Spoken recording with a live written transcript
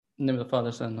In the name of the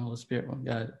Father, Son, and the Holy Spirit, one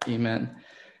God. Amen.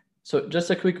 So,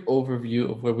 just a quick overview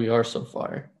of where we are so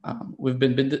far. We've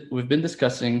been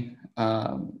discussing,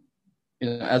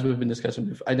 as we've been discussing,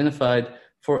 we've identified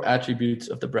 4 attributes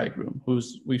of the bridegroom,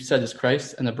 who's we've said is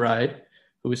Christ, and the bride,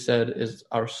 who we said is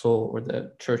our soul or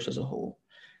the church as a whole.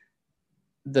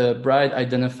 The bride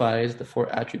identifies the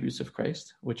 4 attributes of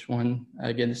Christ, which one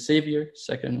again is Savior,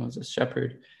 second one is a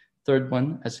shepherd, third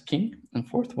one as king, and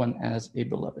fourth one as a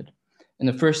beloved. In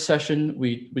the first session,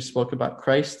 we spoke about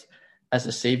Christ as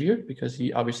a Savior, because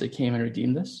he obviously came and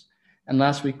redeemed us. And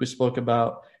last week we spoke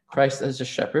about Christ as a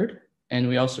shepherd, and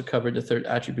we also covered the third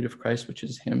attribute of Christ, which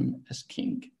is him as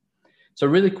king. So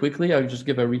really quickly, I'll just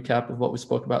give a recap of what we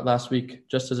spoke about last week,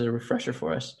 just as a refresher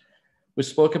for us. We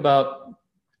spoke about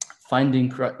finding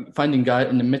God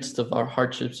in the midst of our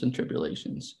hardships and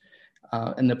tribulations.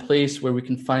 And the place where we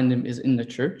can find him is in the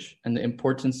church, and the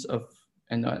importance of,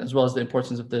 and as well as the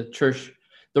importance of the church,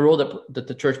 the role that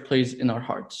the church plays in our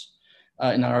hearts,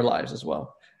 in our lives as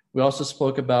well. We also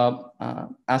spoke about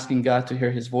asking God to hear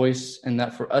his voice, and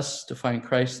that for us to find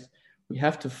Christ, we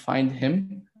have to find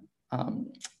him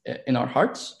in our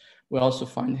hearts. We also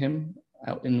find him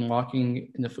in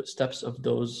walking in the footsteps of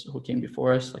those who came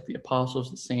before us, like the apostles,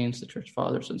 the saints, the church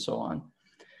fathers, and so on.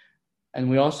 And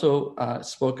we also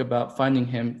spoke about finding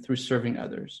him through serving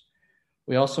others.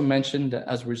 We also mentioned that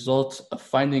as a result of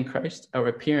finding Christ, our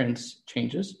appearance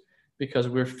changes because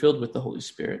we're filled with the Holy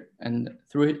Spirit. And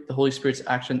through the Holy Spirit's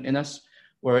action in us,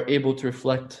 we're able to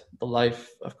reflect the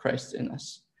life of Christ in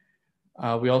us.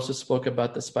 We also spoke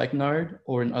about the spikenard,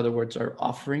 or in other words, our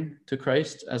offering to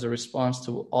Christ as a response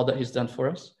to all that he's done for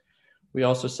us. We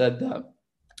also said that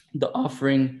the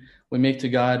offering we make to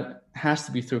God has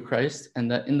to be through Christ, and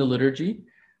that in the liturgy,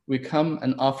 we come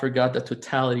and offer God the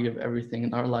totality of everything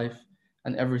in our life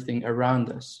and everything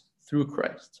around us through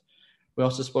Christ. We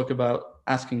also spoke about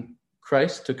asking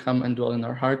Christ to come and dwell in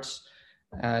our hearts,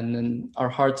 and then our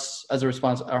hearts, as a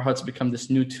response, our hearts become this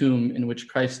new tomb in which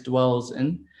Christ dwells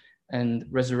in and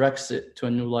resurrects it to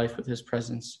a new life with his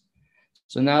presence.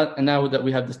 So now that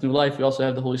we have this new life, we also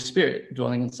have the Holy Spirit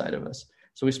dwelling inside of us.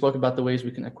 So we spoke about the ways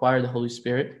we can acquire the Holy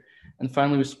Spirit. And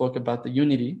finally, we spoke about the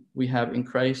unity we have in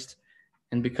Christ.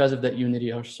 And because of that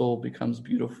unity, our soul becomes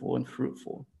beautiful and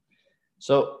fruitful.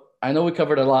 So I know we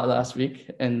covered a lot last week.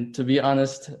 And to be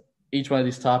honest, each one of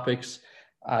these topics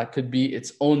could be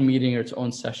its own meeting or its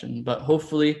own session. But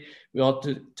hopefully, we all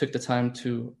took the time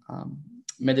to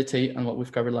meditate on what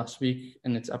we've covered last week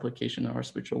and its application in our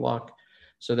spiritual walk,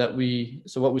 so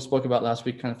what we spoke about last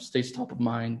week kind of stays top of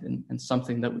mind and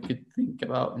something that we could think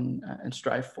about and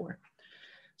strive for.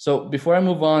 So before I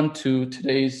move on to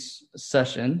today's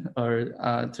session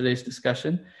or today's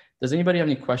discussion, does anybody have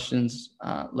any questions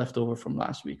left over from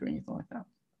last week or anything like that?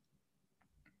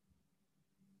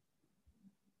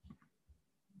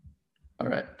 All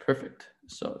right, perfect.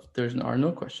 So if there are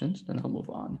no questions, then I'll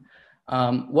move on.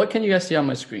 What can you guys see on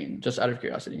my screen, just out of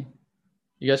curiosity?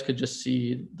 You guys could just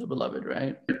see the beloved,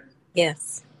 right?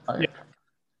 Yes. Okay.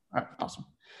 All right, awesome.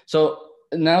 So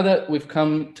now that we've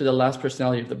come to the last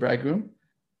personality of the bridegroom,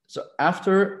 so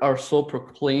after our soul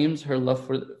proclaims her love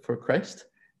for Christ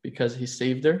because he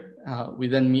saved her, we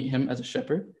then meet him as a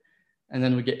shepherd, and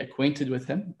then we get acquainted with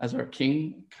him as our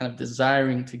king, kind of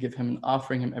desiring to give him and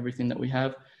offering him everything that we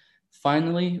have.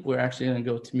 Finally, we're actually going to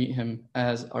go to meet him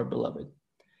as our beloved.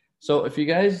 So if you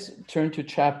guys turn to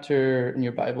chapter in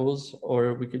your Bibles,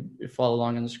 or we could follow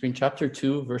along on the screen, chapter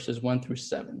 2, verses 1 through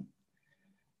 7.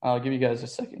 I'll give you guys a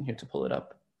second here to pull it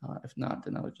up. If not,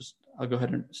 then I'll go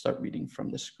ahead and start reading from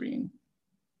the screen.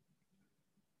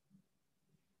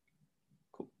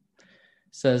 Cool.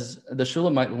 It says, the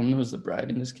Shulamite woman, who's the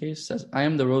bride in this case, says, I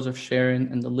am the rose of Sharon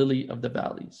and the lily of the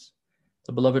valleys.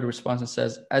 The beloved responds and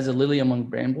says, as a lily among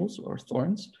brambles or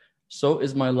thorns, so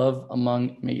is my love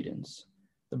among maidens.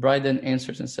 The bride then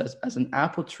answers and says, as an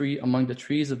apple tree among the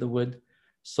trees of the wood,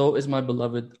 so is my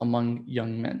beloved among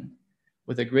young men.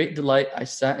 With a great delight I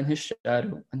sat in his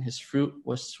shadow, and his fruit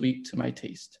was sweet to my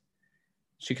taste.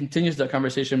 She continues that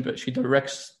conversation, but she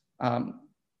directs her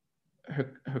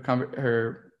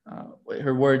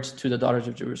words to the daughters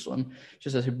of Jerusalem. She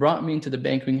says, he brought me into the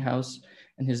banqueting house,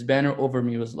 and his banner over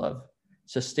me was love.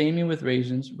 Sustain me with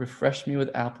raisins, refresh me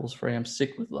with apples, for I am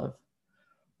sick with love.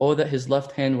 Oh, that his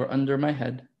left hand were under my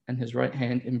head, and his right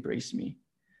hand embrace me.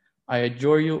 I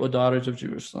adjure you, O daughters of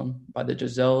Jerusalem, by the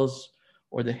gazelles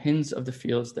or the hinds of the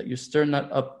fields, that you stir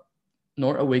not up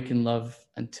nor awaken love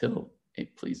until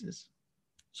it pleases.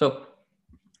 So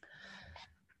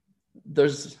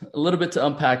there's a little bit to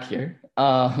unpack here,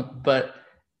 but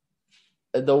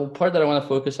the part that I want to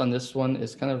focus on this one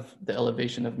is kind of the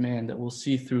elevation of man that we'll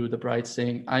see through the bride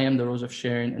saying, I am the rose of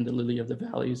Sharon and the lily of the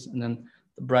valleys. And then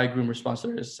the bridegroom response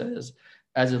to it says,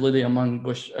 as a lily among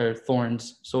bush or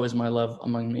thorns, so is my love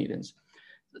among maidens.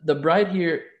 The bride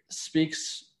here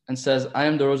speaks and says, I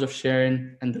am the rose of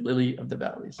Sharon and the lily of the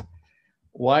valleys.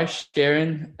 Why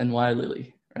Sharon and why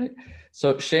lily, right?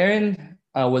 So Sharon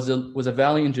was a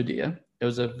valley in Judea. It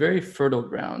was a very fertile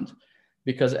ground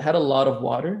because it had a lot of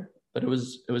water, but it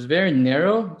was very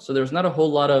narrow. So there was not a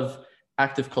whole lot of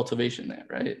active cultivation there,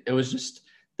 right? It was just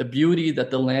the beauty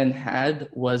that the land had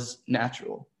was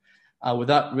natural,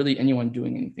 without really anyone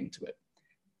doing anything to it.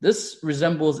 This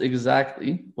resembles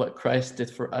exactly what Christ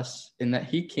did for us in that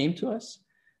he came to us,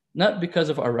 not because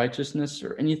of our righteousness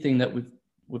or anything that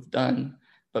we've done,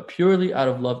 but purely out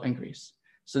of love and grace.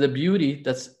 So the beauty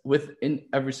that's within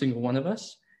every single one of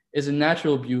us is a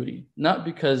natural beauty, not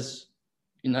because,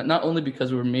 not only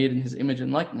because we were made in his image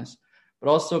and likeness, but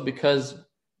also because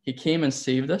he came and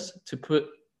saved us to put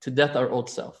to death our old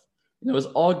self. It was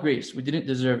all grace. We didn't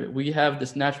deserve it. We have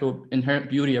this natural inherent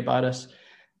beauty about us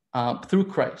through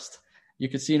Christ. You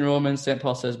could see in Romans, St.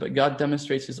 Paul says, but God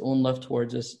demonstrates his own love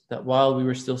towards us, that while we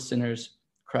were still sinners,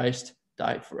 Christ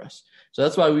died for us. So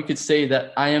that's why we could say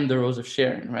that I am the rose of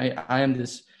Sharon, right? I am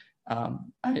this,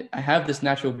 I have this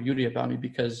natural beauty about me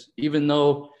because even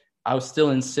though I was still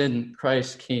in sin,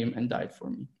 Christ came and died for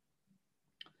me.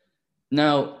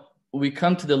 Now we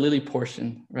come to the lily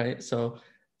portion, right? So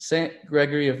St.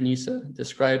 Gregory of Nyssa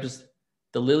describes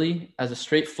the lily as a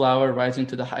straight flower rising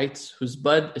to the heights, whose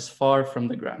bud is far from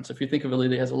the ground. So if you think of a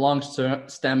lily, it has a long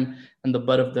stem, and the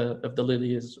bud of the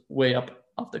lily is way up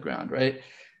off the ground, right?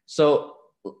 So,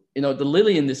 the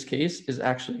lily in this case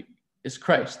is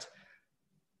Christ.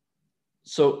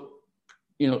 So,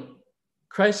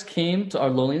 Christ came to our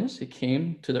lowliness. He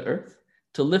came to the earth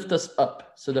to lift us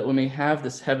up so that we may have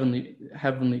this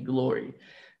heavenly glory.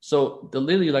 So the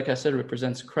lily, like I said,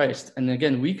 represents Christ. And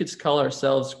again, we could call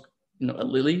ourselves a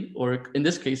lily, or in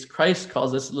this case, Christ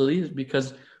calls us lilies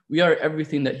because we are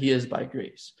everything that he is by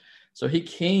grace. So he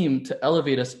came to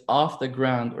elevate us off the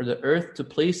ground or the earth to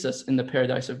place us in the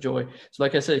paradise of joy. So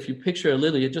like I said, if you picture a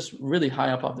lily, it's just really high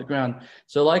up off the ground.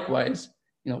 So likewise,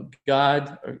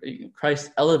 God or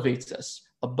Christ elevates us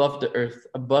above the earth,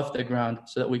 above the ground,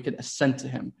 so that we can ascend to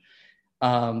him.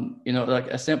 Like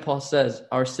as St. Paul says,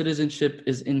 our citizenship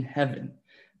is in heaven.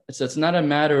 So it's not a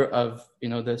matter of,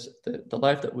 the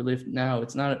life that we live now.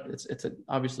 It's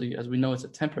obviously, as we know, it's a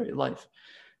temporary life.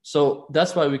 So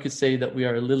that's why we could say that we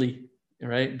are a lily,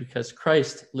 right? Because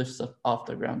Christ lifts us off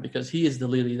the ground, because he is the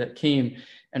lily that came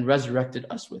and resurrected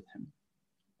us with him.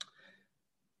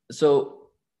 So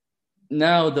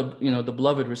now the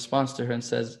beloved responds to her and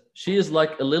says, she is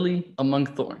like a lily among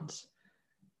thorns.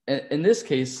 In this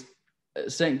case,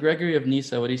 St. Gregory of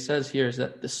Nyssa, what he says here is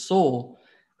that the soul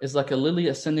is like a lily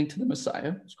ascending to the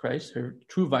Messiah, Christ, her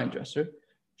true vine dresser.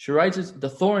 She rises. The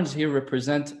thorns here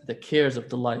represent the cares of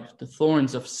the life, the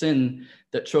thorns of sin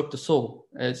that choke the soul.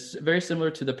 It's very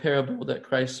similar to the parable that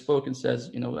Christ spoke and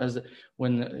says,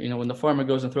 when the farmer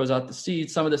goes and throws out the seed,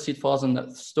 some of the seed falls on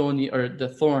the stony or the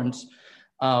thorns,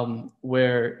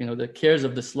 where the cares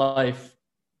of this life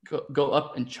go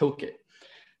up and choke it.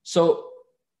 So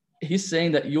he's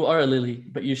saying that you are a lily,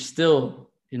 but you're still,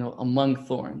 among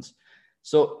thorns.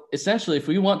 So essentially, if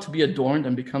we want to be adorned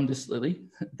and become this lily,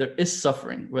 there is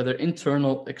suffering, whether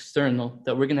internal, external,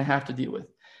 that we're going to have to deal with.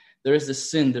 There is this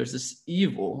sin, there's this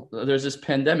evil, there's this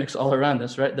pandemics all around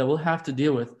us, right, that we'll have to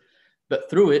deal with.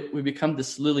 But through it, we become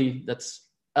this lily that's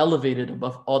elevated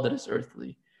above all that is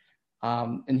earthly.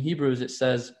 In Hebrews, it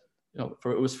says,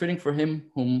 for it was fitting for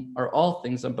him whom are all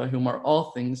things and by whom are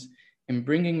all things, in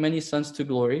bringing many sons to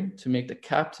glory, to make the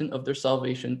captain of their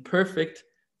salvation perfect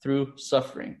through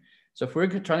suffering. So if we're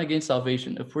trying to gain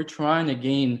salvation, if we're trying to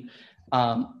gain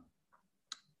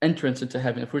entrance into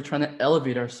heaven, if we're trying to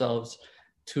elevate ourselves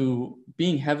to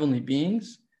being heavenly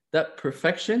beings, that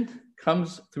perfection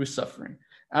comes through suffering.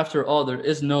 After all, there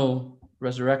is no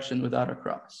resurrection without a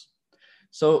cross.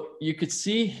 So you could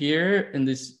see here in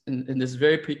this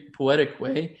very poetic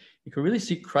way, you can really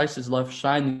see Christ's love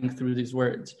shining through these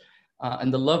words.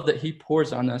 And the love that he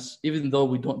pours on us, even though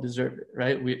we don't deserve it,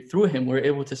 right? Through him, we're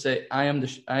able to say, I am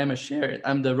a Sharon,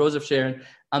 I'm the rose of Sharon,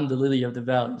 I'm the lily of the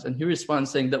valleys. And he responds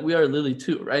saying that we are a lily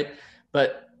too, right?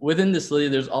 But within this lily,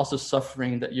 there's also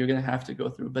suffering that you're going to have to go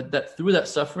through. But that through that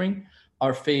suffering,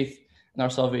 our faith and our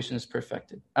salvation is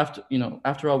perfected.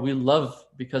 After all, we love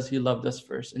because he loved us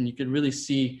first. And you could really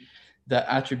see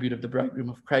the attribute of the bridegroom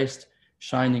of Christ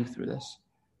shining through this.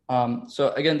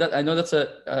 So again, I know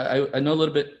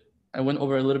I went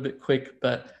over a little bit quick,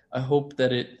 but I hope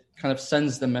that it kind of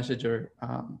sends the message or,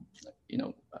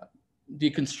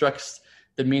 deconstructs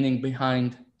the meaning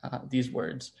behind these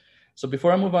words. So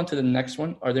before I move on to the next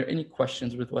one, are there any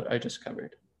questions with what I just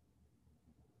covered?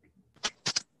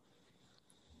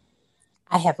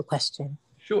 I have a question.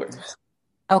 Sure.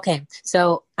 Okay,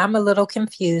 so I'm a little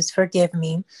confused. Forgive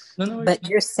me. No, but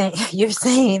you're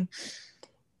saying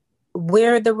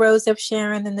we're the Rose of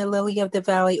Sharon and the Lily of the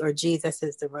Valley, or Jesus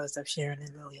is the Rose of Sharon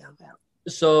and Lily of the Valley?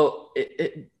 So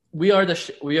we are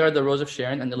the Rose of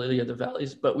Sharon and the Lily of the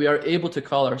Valleys, but we are able to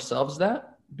call ourselves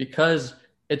that because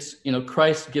it's,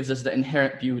 Christ gives us the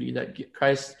inherent beauty that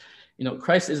Christ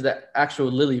is the actual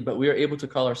lily, but we are able to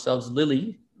call ourselves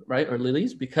lily, right? Or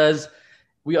lilies, because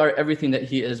we are everything that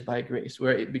he is by grace.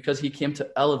 Because he came to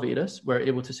elevate us, we're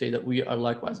able to say that we are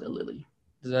likewise a lily.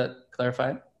 Does that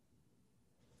clarify?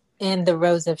 And the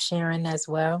Rose of Sharon as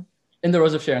well? In the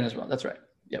Rose of Sharon as well. That's right.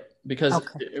 Yep. Because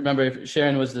remember,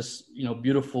 Sharon was this,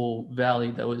 beautiful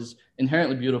valley that was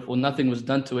inherently beautiful. Nothing was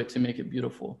done to it to make it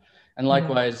beautiful. And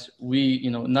likewise, we,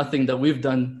 nothing that we've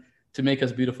done to make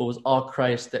us beautiful. It was all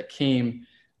Christ that came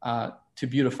to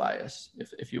beautify us,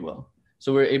 if you will.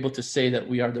 So we're able to say that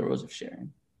we are the Rose of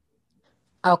Sharon.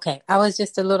 Okay. I was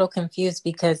just a little confused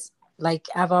because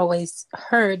I've always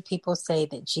heard people say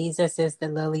that Jesus is the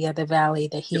Lily of the Valley,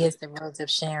 that he is the Rose of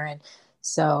Sharon.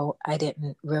 So I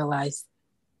didn't realize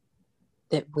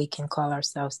that we can call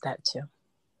ourselves that too.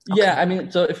 Okay. Yeah, I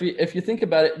mean, so if you think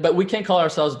about it, but we can't call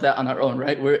ourselves that on our own,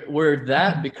 right? We're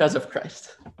that because of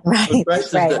Christ. Right.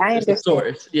 So Christ is the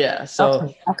source. Yeah.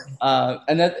 So, okay.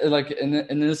 And that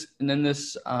in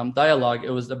this dialogue,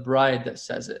 it was the bride that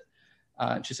says it.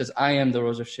 She says, "I am the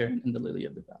Rose of Sharon and the Lily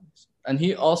of the Valleys." And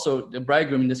he also, the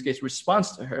bridegroom in this case,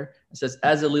 responds to her and says,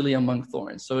 "As a lily among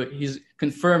thorns." So he's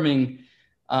confirming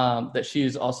that she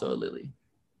is also a lily.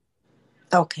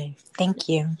 Okay. Thank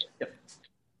you. Yep.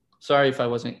 Sorry if I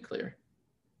wasn't clear.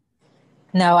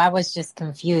 No, I was just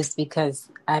confused because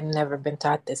I've never been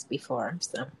taught this before.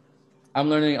 So I'm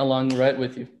learning along right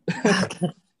with you.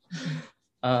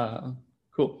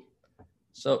 Cool.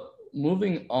 So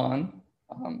moving on,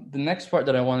 the next part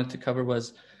that I wanted to cover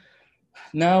was,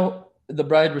 now the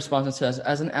bride responds and says,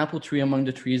 "As an apple tree among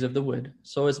the trees of the wood,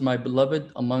 so is my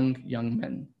beloved among young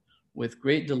men. With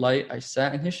great delight I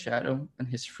sat in his shadow, and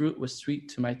his fruit was sweet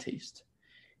to my taste.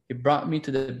 He brought me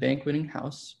to the banqueting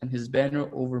house, and his banner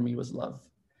over me was love.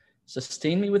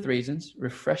 Sustain me with raisins,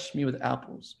 refresh me with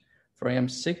apples, for I am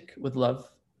sick with love.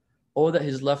 Oh, that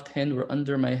his left hand were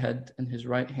under my head, and his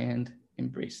right hand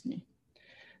embraced me."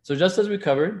 So just as we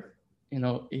covered,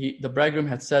 the bridegroom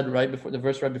had said the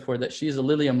verse right before that she is a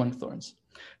lily among thorns.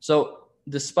 So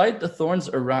despite the thorns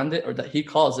around it, or that he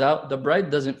calls out, the bride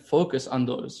doesn't focus on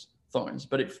those thorns,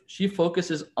 but she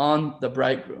focuses on the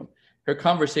bridegroom. Her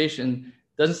conversation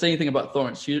doesn't say anything about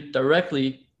thorns. She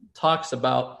directly talks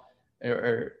about,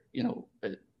 kind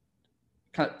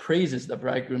of praises the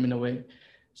bridegroom in a way.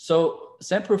 So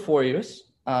St. Porphyrius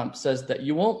says that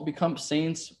you won't become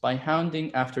saints by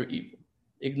hounding after evil.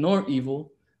 Ignore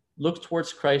evil, look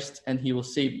towards Christ, and he will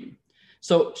save you.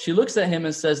 So she looks at him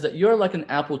and says that you're like an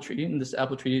apple tree. And this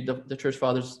apple tree, the church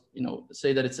fathers,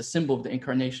 say that it's a symbol of the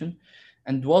incarnation,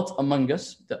 and dwelt among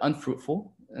us, the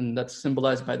unfruitful, and that's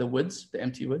symbolized by the woods, the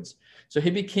empty woods. So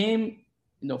he became,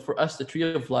 for us, the tree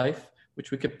of life, which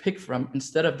we could pick from,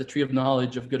 instead of the tree of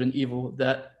knowledge of good and evil,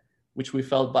 that which we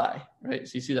fell by, right?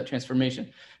 So you see that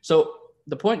transformation. So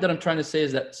the point that I'm trying to say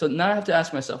is that, so now I have to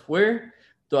ask myself, where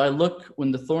do I look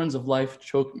when the thorns of life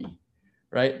choke me,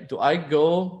 right? Where do I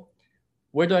go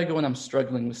when I'm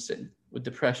struggling with sin, with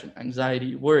depression,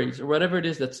 anxiety, worries, or whatever it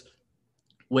is that's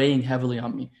weighing heavily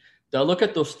on me? Do I look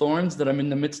at those thorns that I'm in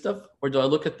the midst of, or do I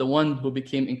look at the one who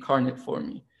became incarnate for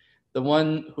me, the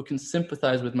one who can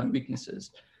sympathize with my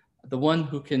weaknesses, the one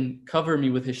who can cover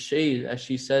me with his shade, as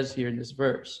she says here in this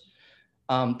verse,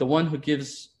 the one who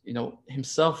gives,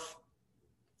 himself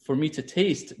for me to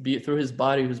taste, be it through his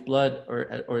body, his blood,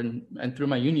 and through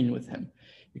my union with him.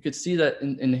 You could see that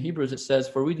in the Hebrews it says,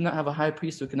 "For we do not have a high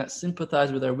priest who cannot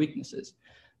sympathize with our weaknesses,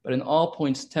 but in all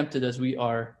points tempted as we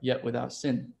are, yet without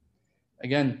sin."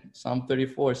 Again, Psalm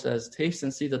 34 says, "Taste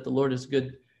and see that the Lord is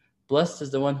good. Blessed is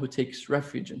the one who takes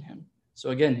refuge in him." So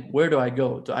again, where do I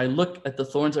go? Do I look at the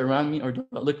thorns around me, or do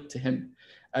I look to him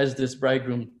as this bride,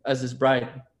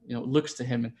 looks to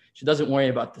him, and she doesn't worry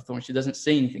about the thorns. She doesn't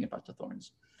say anything about the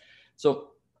thorns.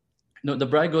 So, the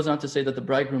bride goes on to say that the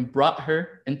bridegroom brought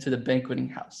her into the banqueting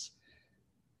house.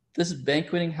 This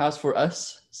banqueting house for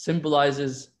us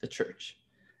symbolizes the church,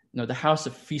 the house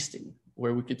of feasting,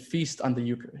 where we could feast on the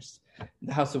Eucharist,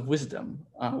 the house of wisdom,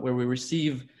 where we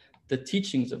receive the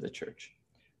teachings of the church.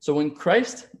 So when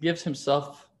Christ gives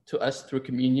himself to us through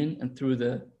communion and through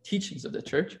the teachings of the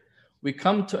church, we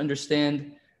come to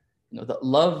understand, that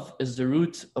love is the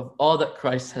root of all that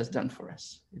Christ has done for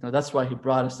us. That's why he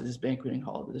brought us to this banqueting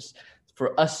hall, this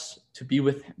for us to be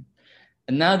with him.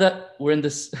 And now that we're in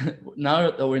this,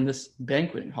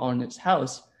 banqueting hall in his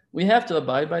house, we have to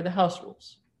abide by the house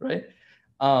rules, right?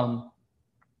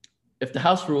 If the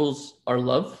house rules are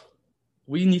love,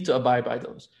 we need to abide by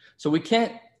those. So we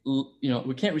can't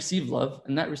receive love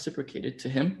and not reciprocate it to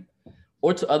him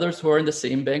or to others who are in the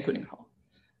same banqueting hall.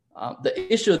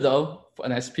 The issue, though,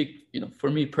 and I speak, for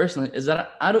me personally, is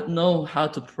that I don't know how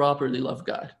to properly love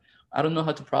God. I don't know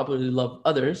how to properly love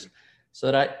others. So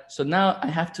now I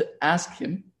have to ask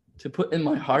him to put in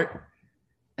my heart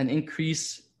and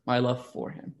increase my love for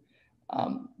him.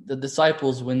 The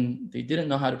disciples, when they didn't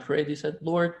know how to pray, they said,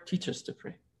 Lord, teach us to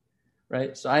pray,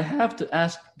 right? So I have to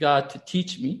ask God to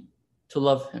teach me to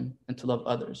love him and to love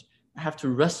others. I have to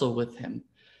wrestle with him,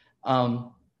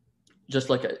 just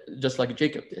like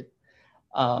Jacob did.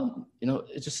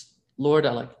 It's just, Lord,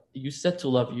 you said to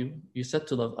love you. You said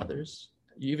to love others.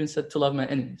 You even said to love my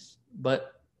enemies,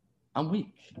 but I'm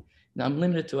weak. Now I'm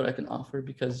limited to what I can offer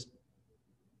because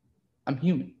I'm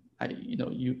human.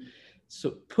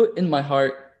 So put in my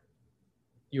heart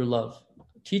your love.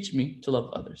 Teach me to love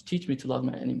others. Teach me to love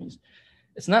my enemies.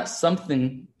 It's not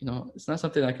something,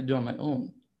 I can do on my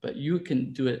own, but you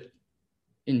can do it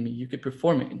in me. You can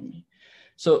perform it in me.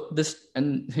 So this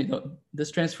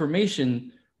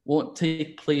transformation won't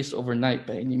take place overnight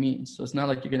by any means. So it's not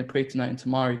like you're going to pray tonight and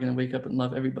tomorrow you're going to wake up and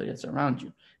love everybody that's around you.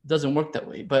 It doesn't work that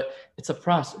way, but it's a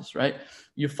process, right?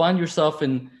 You find yourself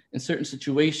in certain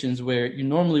situations where you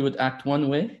normally would act one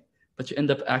way, but you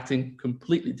end up acting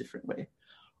completely different way.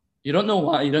 You don't know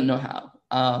why, you don't know how.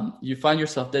 You find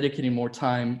yourself dedicating more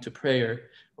time to prayer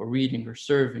or reading or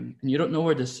serving, and you don't know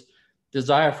where this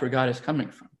desire for God is coming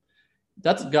from.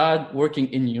 That's God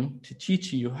working in you to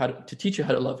teach you how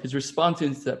to love. He's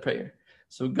responding to that prayer.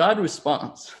 So God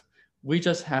responds. We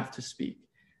just have to speak.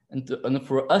 And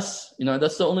for us,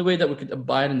 that's the only way that we could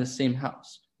abide in the same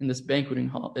house, in this banqueting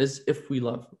hall, is if we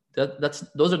love.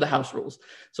 Those are the house rules.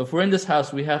 So if we're in this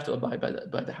house, we have to abide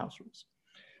by the house rules.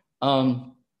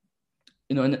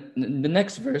 In the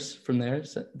next verse from there,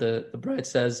 the bride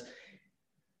says,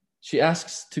 she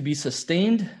asks to be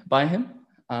sustained by him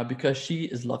because she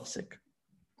is lovesick.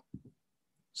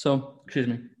 So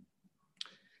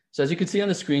as you can see on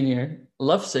the screen here,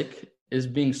 lovesick is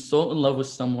being so in love with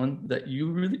someone that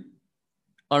you really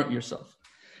aren't yourself,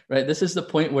 right? This is the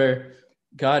point where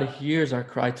God hears our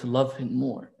cry to love him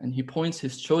more. And he points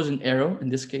his chosen arrow, in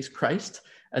this case, Christ,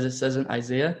 as it says in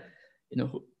Isaiah,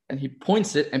 and he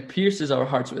points it and pierces our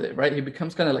hearts with it, right? He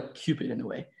becomes kind of like Cupid in a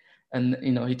way. And,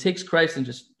 he takes Christ and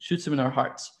just shoots him in our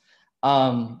hearts.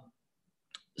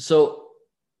 So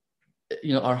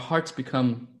our hearts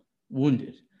become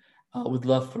wounded with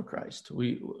love for Christ.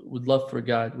 With love for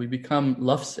God. We become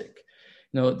lovesick.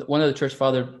 One of the church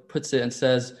father puts it and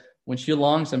says, when she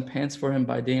longs and pants for him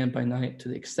by day and by night, to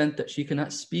the extent that she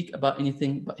cannot speak about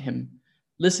anything but him,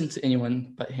 listen to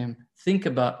anyone but him, think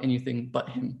about anything but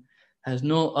him, has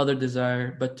no other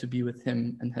desire but to be with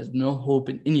him, and has no hope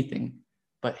in anything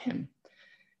but him.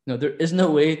 There is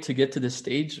no way to get to this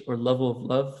stage or level of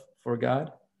love for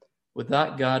God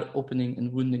without God opening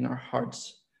and wounding our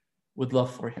hearts with love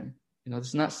for him.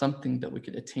 It's not something that we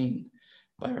could attain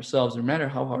by ourselves, no matter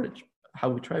how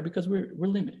we try, because we're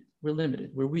limited. We're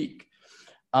limited. We're weak.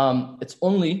 It's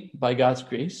only by God's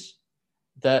grace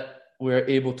that we're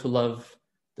able to love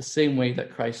the same way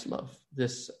that Christ loved,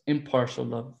 this impartial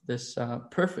love, this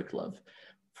perfect love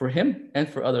for him and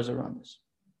for others around us.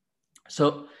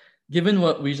 So given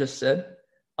what we just said,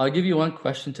 I'll give you one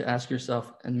question to ask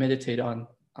yourself and meditate on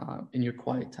in your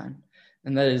quiet time.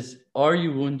 And that is, are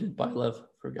you wounded by love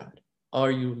for God? Are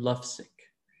you lovesick?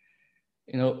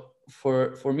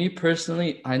 For me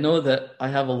personally, I know that I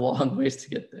have a long ways to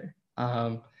get there.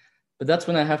 But that's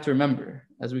when I have to remember,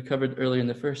 as we covered earlier in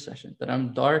the first session, that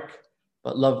I'm dark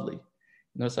but lovely.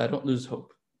 So I don't lose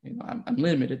hope. I'm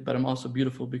limited, but I'm also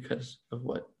beautiful because of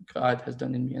what God has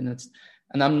done in me. And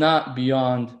I'm not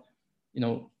beyond,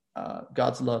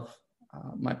 God's love.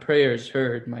 My prayers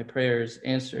heard, my prayers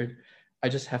answered. I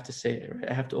just have to say it,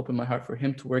 right? I have to open my heart for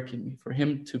him to work in me, for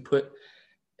him to put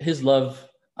his love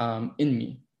in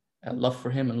me, and love for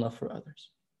him and love for others.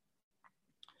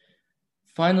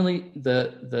 Finally,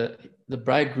 the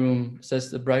bride says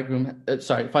to the bridegroom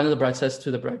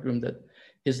that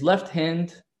his left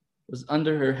hand was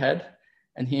under her head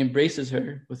and he embraces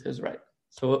her with his right.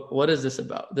 So what is this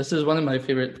about? This is one of my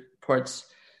favorite parts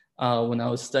when I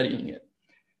was studying it.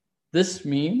 This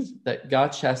means that God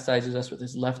chastises us with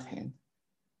his left hand,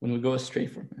 when we go astray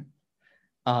from him.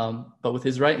 But with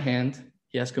his right hand,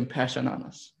 he has compassion on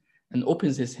us and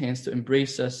opens his hands to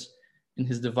embrace us in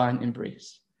his divine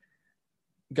embrace.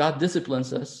 God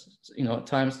disciplines us, at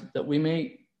times that we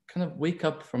may kind of wake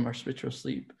up from our spiritual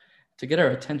sleep to get our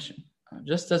attention,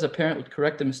 just as a parent would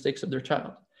correct the mistakes of their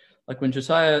child. Like when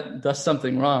Josiah does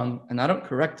something wrong and I don't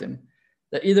correct him,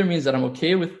 that either means that I'm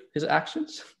okay with his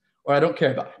actions or I don't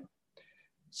care about him.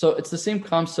 So it's the same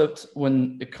concept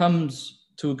when it comes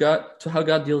to God, to how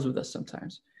God deals with us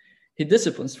sometimes. He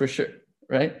disciplines for sure,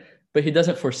 right? But he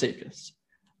doesn't forsake us.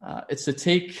 It's to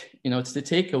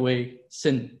take away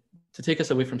sin, to take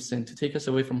us away from sin, to take us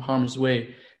away from harm's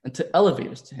way, and to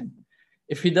elevate us to him.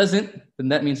 If he doesn't, then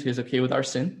that means he's okay with our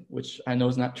sin, which I know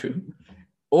is not true,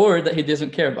 or that he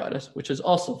doesn't care about us, which is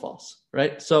also false,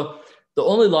 right? So the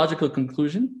only logical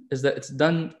conclusion is that it's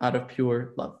done out of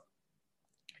pure love.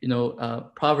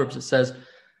 Proverbs, it says,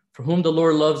 "For whom the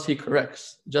Lord loves, he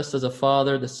corrects, just as a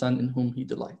father the son in whom he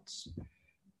delights."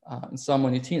 In Psalm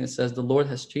 118, it says, "The Lord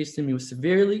has chastened me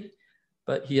severely,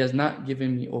 but he has not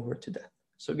given me over to death."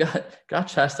 So God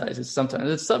chastises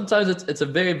sometimes. Sometimes it's a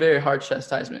very, very hard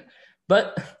chastisement.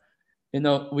 But,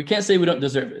 we can't say we don't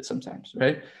deserve it sometimes,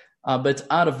 right? But it's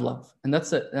out of love. And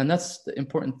that's the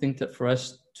important thing for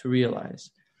us to realize.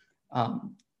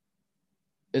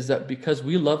 Is that because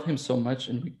we love him so much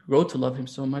and we grow to love him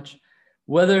so much,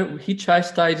 whether he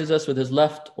chastises us with his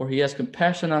left or he has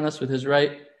compassion on us with his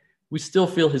right, we still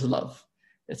feel his love.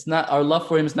 Our love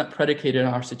for him is not predicated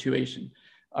on our situation.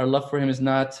 Our love for him is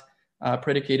not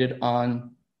predicated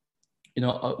on,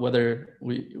 whether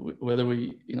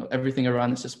we everything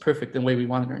around us is perfect the way we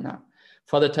want it or not.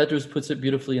 Father Tedros puts it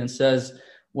beautifully and says,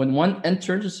 "When one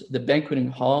enters the banqueting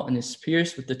hall and is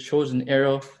pierced with the chosen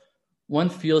arrow, one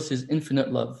feels his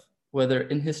infinite love, whether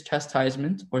in his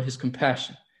chastisement or his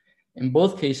compassion. In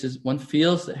both cases, one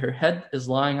feels that her head is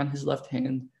lying on his left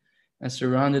hand and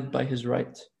surrounded by his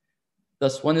right.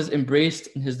 Thus, one is embraced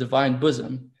in his divine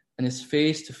bosom and is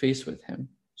face to face with him,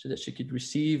 so that she could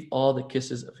receive all the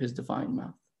kisses of his divine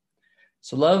mouth."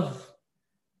 So love,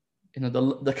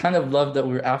 the kind of love that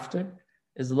we're after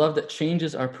is the love that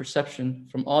changes our perception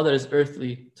from all that is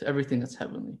earthly to everything that's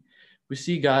heavenly. We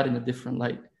see God in a different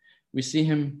light. We see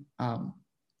him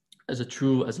as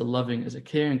a loving, as a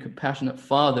caring, compassionate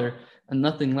Father, and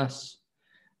nothing less,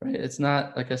 right? It's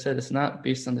not, like I said, it's not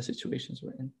based on the situations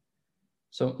we're in.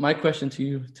 So my question to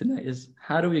you tonight is,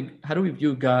 how do we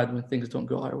view God when things don't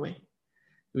go our way?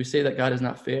 Do we say that God is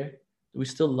not fair? Do we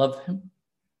still love him,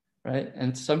 right?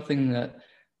 And it's something that,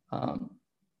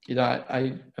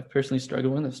 I've personally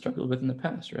struggled with in the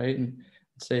past, right? And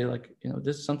say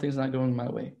something's not going my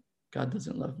way. God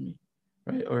doesn't love me,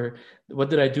 right? Or what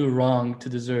did I do wrong to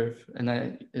deserve?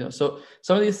 And so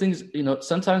some of these things,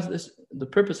 sometimes the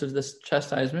purpose of this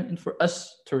chastisement and for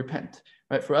us to repent,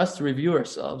 right? For us to review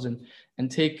ourselves and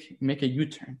make a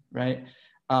U-turn, right?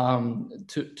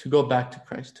 To go back to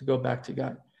Christ, to go back to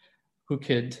God, who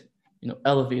could,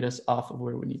 elevate us off of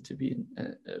where we need to be,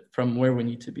 from where we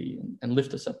need to be, and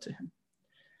lift us up to him.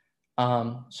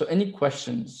 So any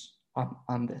questions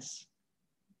on this?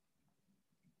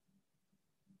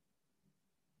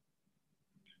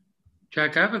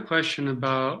 Jack, I have a question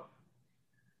about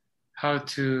how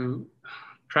to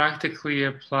practically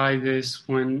apply this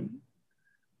when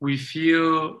we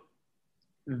feel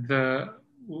the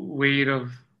weight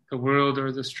of the world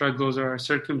or the struggles or our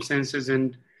circumstances,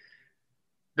 and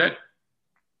that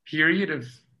period of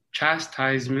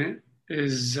chastisement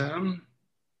is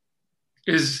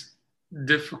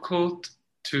difficult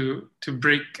to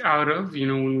break out of,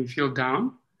 when we feel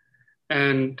down.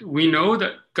 And we know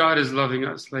that God is loving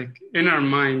us. Like in our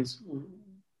minds,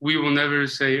 we will never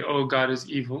say, "Oh, God is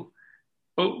evil."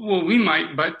 Well, we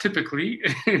might, but typically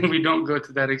we don't go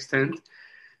to that extent.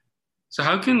 So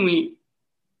how can we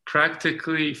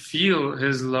practically feel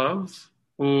his love,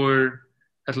 or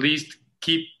at least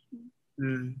keep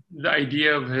the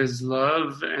idea of his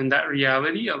love and that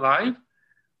reality alive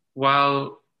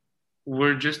while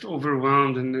we're just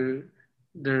overwhelmed and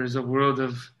there's a world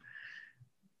of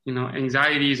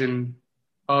anxieties and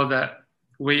all that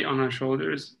weight on our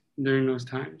shoulders during those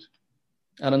times?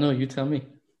 I don't know. You tell me.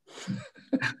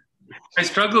 I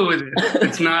struggle with it.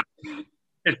 It's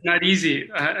not easy,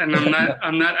 and I'm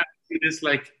not asking this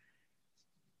like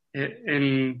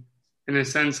in a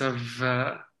sense of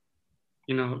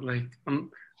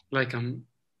like I'm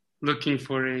looking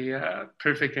for a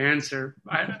perfect answer.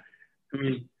 I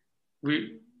mean,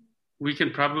 we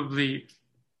can probably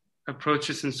approach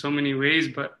this in so many ways,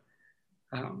 but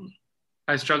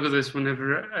I struggle this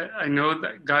whenever I know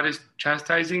that God is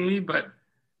chastising me, but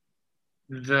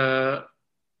the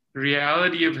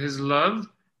reality of his love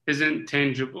isn't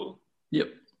tangible. Yep.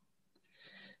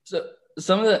 So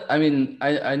some of the, I mean,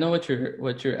 I know what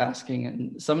you're asking,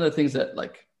 and some of the things that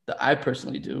I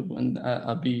personally do when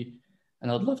I'll be,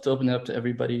 and I'd love to open it up to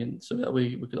everybody, and so that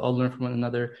we could all learn from one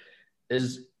another,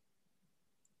 is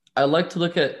I like to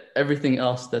look at everything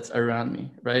else that's around me,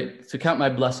 right? To count my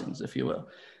blessings, if you will.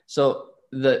 So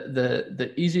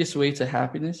the easiest way to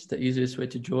happiness, the easiest way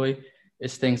to joy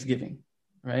is Thanksgiving,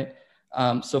 right?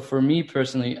 So for me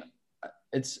personally,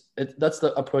 that's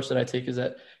the approach that I take, is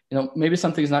that, maybe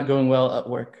something's not going well at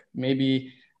work.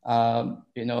 Maybe, I'm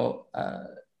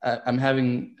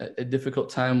having a difficult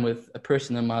time with a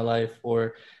person in my life,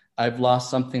 or I've lost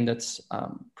something that's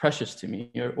precious to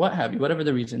me, or what have you, whatever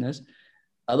the reason is.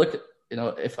 I look at,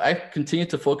 if I continue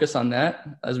to focus on that,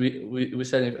 as we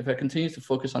said, if I continue to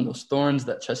focus on those thorns,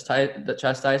 that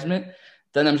chastisement,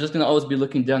 then I'm just going to always be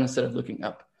looking down instead of looking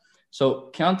up. So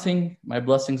counting my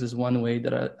blessings is one way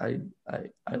that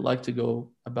I like to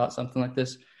go about something like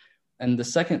this. And the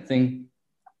second thing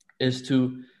is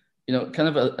to, kind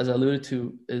of as I alluded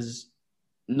to, is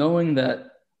knowing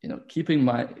that, keeping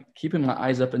my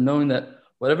eyes up and knowing that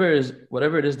whatever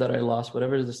it is that I lost,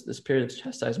 whatever it is this period of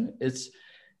chastisement, it's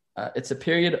a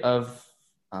period of,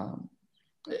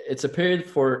 it's a period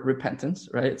for repentance,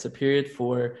 right? It's a period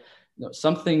for,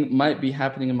 something might be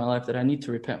happening in my life that I need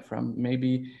to repent from.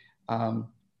 Maybe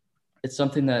it's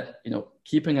something that,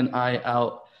 keeping an eye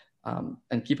out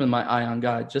and keeping my eye on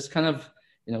God, just kind of,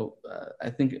 I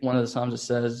think one of the Psalms, it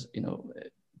says,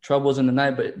 trouble is in the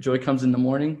night, but joy comes in the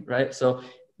morning, right? So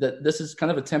that this is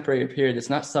kind of a temporary period. It's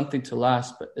not something to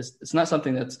last, but it's not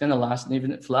something that's going to last. And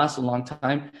even if it lasts a long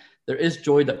time, there is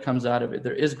joy that comes out of it.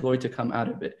 There is glory to come out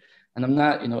of it. And I'm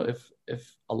not,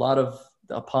 if a lot of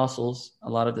the apostles, a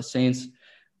lot of the saints,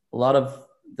 a lot of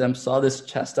them saw this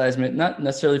chastisement, not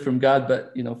necessarily from God,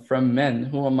 but, from men,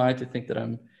 who am I to think that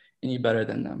I'm any better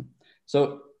than them?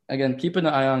 So again, keeping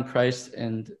an eye on Christ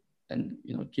and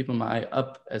keeping my eye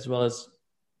up, as well as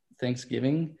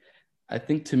Thanksgiving, I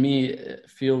think, to me,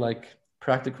 feel like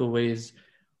practical ways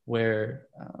where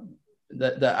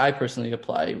that I personally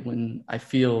apply when I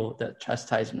feel that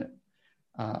chastisement.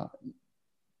 I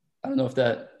don't know if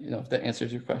that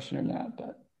answers your question or not,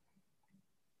 but.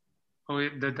 Oh,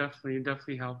 that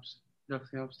definitely helps.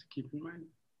 Definitely helps to keep in mind.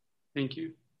 Thank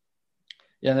you.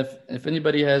 Yeah, and if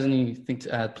anybody has anything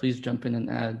to add, please jump in and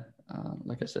add.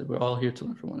 Like I said, we're all here to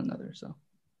learn from one another. So.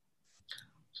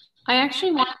 I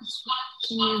actually want.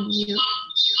 Can you mute?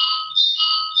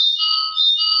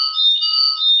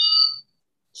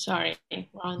 Sorry,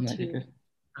 wrong too.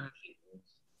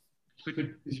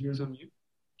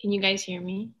 Can you guys hear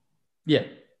me? Yeah.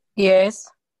 Yes.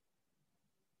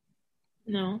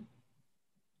 No.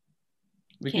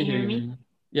 We can hear you.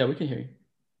 Yeah, we can hear you.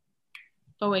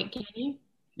 Oh wait, can you?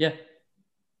 Yeah.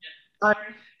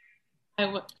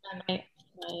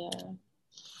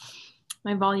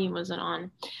 My volume wasn't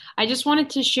on. I just wanted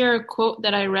to share a quote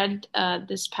that I read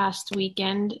this past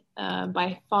weekend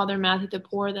by Father Matthew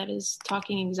Thapoor that is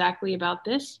talking exactly about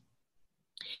this.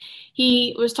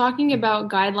 He was talking about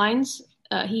guidelines.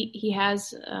 He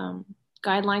has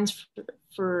guidelines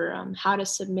for how to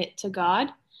submit to God.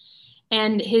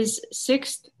 And his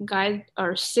sixth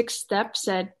step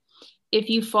said, if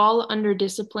you fall under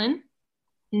discipline,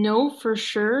 know for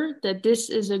sure that this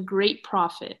is a great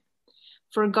profit.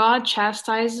 For God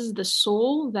chastises the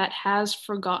soul that has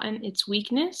forgotten its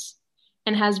weakness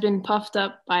and has been puffed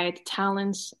up by its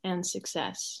talents and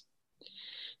success.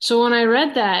 So when I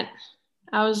read that,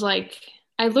 I was like,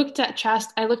 I looked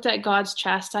at God's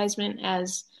chastisement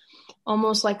as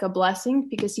almost like a blessing,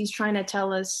 because he's trying to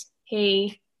tell us,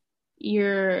 hey,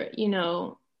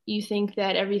 you think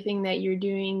that everything that you're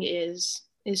doing is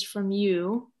from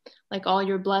you, like all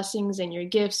your blessings and your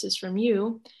gifts is from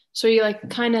you. So you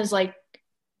kind of like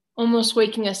almost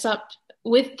waking us up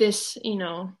with this,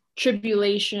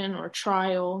 tribulation or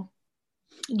trial,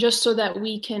 just so that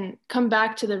we can come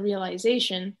back to the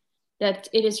realization that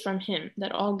it is from him,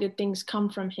 that all good things come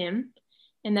from him,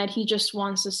 and that he just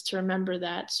wants us to remember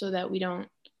that, so that we don't,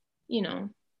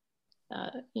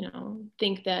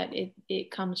 think that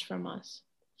it comes from us.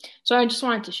 So I just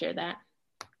wanted to share that.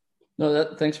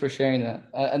 No, thanks for sharing that.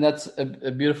 And that's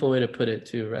a beautiful way to put it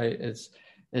too, right?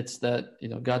 It's that,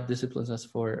 God disciplines us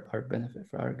for our benefit,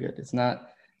 for our good. It's not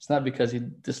because he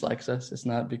dislikes us. It's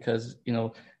not because,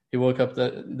 he woke up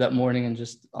that morning and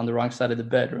just on the wrong side of the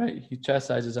bed, right? He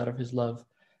chastises out of his love,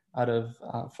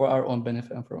 for our own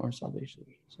benefit and for our own salvation.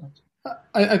 So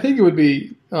I think it would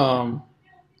be,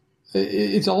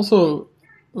 it's also,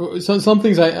 some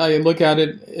things I look at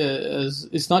it as,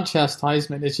 it's not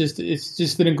chastisement. It just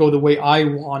didn't go the way I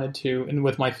wanted to, and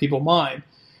with my feeble mind.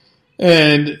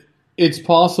 And it's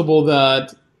possible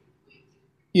that,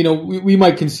 we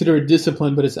might consider it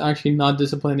discipline, but it's actually not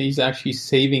discipline. He's actually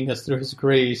saving us through his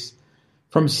grace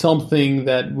from something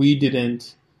that we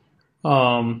didn't,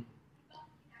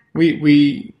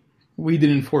 we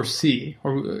didn't foresee,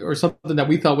 or something that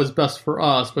we thought was best for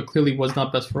us, but clearly was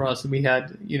not best for us. And we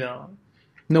had,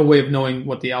 no way of knowing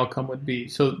what the outcome would be.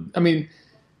 So,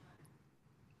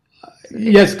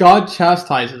 yes, God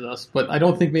chastises us, but I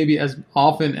don't think maybe as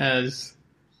often as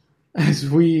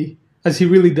he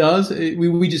really does.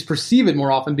 We just perceive it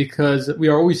more often because we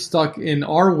are always stuck in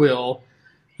our will.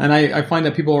 And I find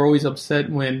that people are always upset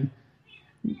when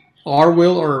our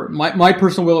will or my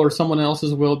personal will or someone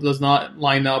else's will does not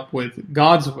line up with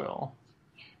God's will.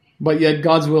 But yet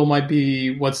God's will might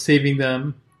be what's saving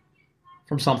them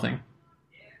from something.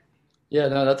 Yeah,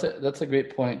 no, that's a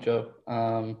great point, Joe.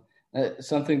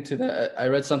 Something to that, I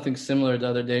read something similar the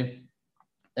other day,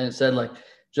 and it said, like,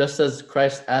 just as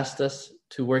Christ asked us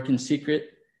to work in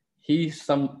secret, he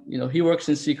works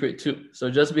in secret too.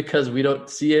 So just because we don't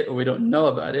see it or we don't know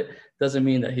about it doesn't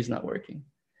mean that he's not working.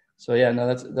 So yeah, no,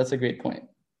 that's a great point.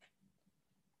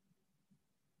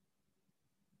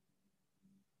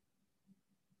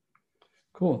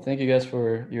 Cool. Thank you guys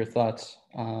for your thoughts.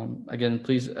 Again,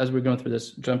 please, as we're going through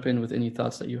this, jump in with any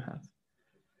thoughts that you have.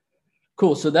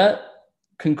 Cool. So that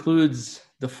concludes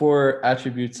the 4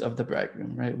 attributes of the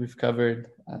bridegroom, right? We've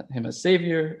covered him as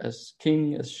Savior, as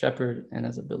King, as Shepherd, and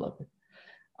as a beloved.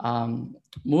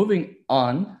 Moving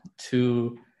on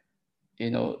to,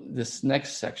 this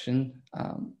next section,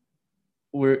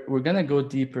 we're going to go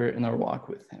deeper in our walk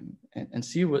with him and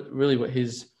see what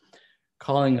he's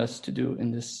calling us to do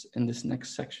in this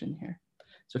next section here.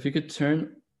 So if you could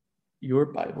turn your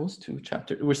Bibles to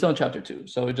we're still in chapter 2,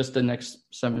 so just the next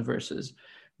 7 verses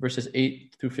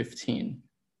 8 through 15.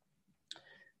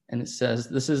 And it says,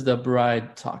 this is the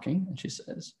bride talking, and she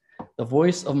says, "The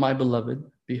voice of my beloved,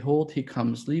 behold, he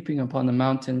comes, leaping upon the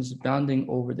mountains, bounding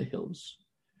over the hills.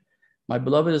 My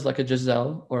beloved is like a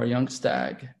gazelle or a young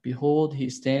stag. Behold, he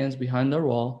stands behind our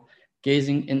wall,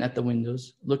 gazing in at the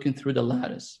windows, looking through the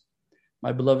lattice.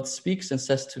 My beloved speaks and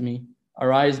says to me,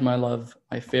 Arise, my love,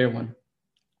 my fair one.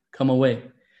 Come away.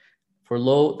 For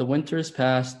lo, the winter is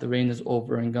past, the rain is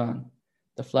over and gone.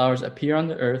 The flowers appear on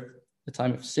the earth, the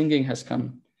time of singing has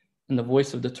come, and the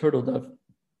voice of the turtle dove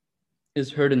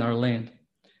is heard in our land.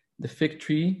 The fig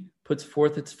tree puts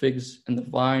forth its figs, and the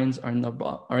vines are in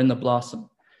the blossom.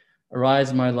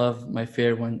 Arise, my love, my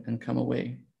fair one, and come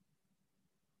away.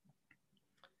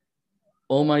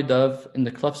 O my dove, in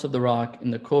the clefts of the rock,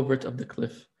 in the covert of the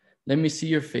cliff, let me see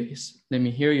your face, let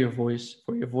me hear your voice,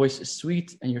 for your voice is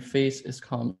sweet, and your face is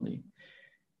comely.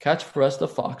 Catch for us the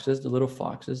little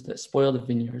foxes that spoil the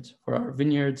vineyards, for our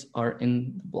vineyards are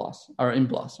in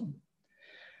blossom.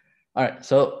 All right,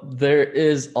 so there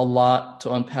is a lot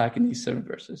to unpack in these 7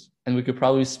 verses, and we could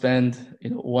probably spend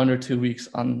 1 or 2 weeks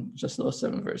on just those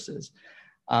 7 verses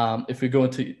if we go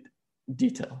into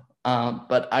detail.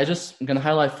 But I'm going to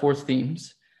highlight 4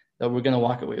 themes that we're going to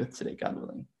walk away with today, God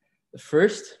willing. The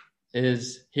first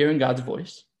is hearing God's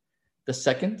voice. The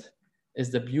second is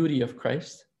the beauty of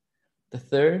Christ. The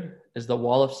third is the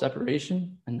wall of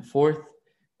separation. And the fourth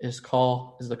is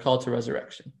the call to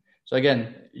resurrection. So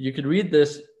again, you could read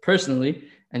this personally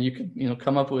and you could,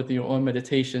 come up with your own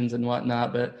meditations and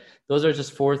whatnot, but those are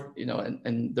just 4,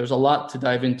 and there's a lot to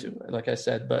dive into, like I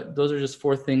said, but those are just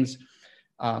 4 things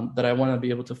that I want to be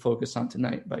able to focus on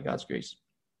tonight by God's grace.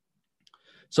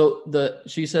 So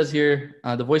she says here,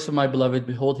 the voice of my beloved,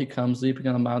 behold, he comes, leaping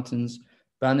on the mountains,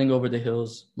 bounding over the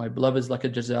hills. My beloved is like a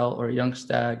gazelle or a young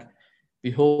stag.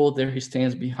 Behold, there he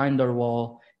stands behind our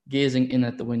wall, gazing in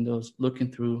at the windows,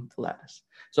 looking through the lattice.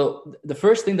 So the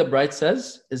first thing the bride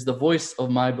says is the voice of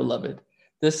my beloved.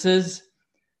 This is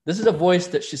a voice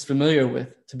that she's familiar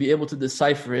with, to be able to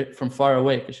decipher it from far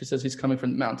away, because she says he's coming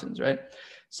from the mountains, right?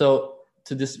 So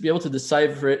to be able to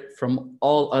decipher it from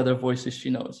all other voices she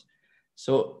knows.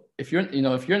 So if you're in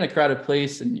a crowded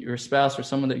place and your spouse or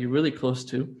someone that you're really close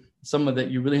to, someone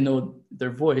that you really know their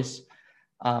voice,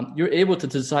 you're able to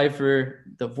decipher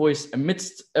the voice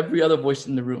amidst every other voice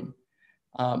in the room.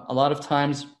 A lot of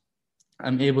times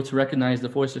I'm able to recognize the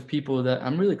voice of people that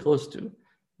I'm really close to,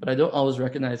 but I don't always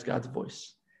recognize God's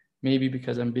voice. Maybe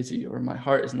because I'm busy or my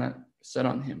heart is not set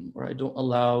on him, or I don't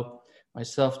allow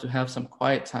myself to have some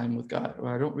quiet time with God,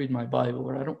 or I don't read my Bible,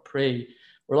 or I don't pray,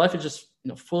 or life is just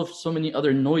full of so many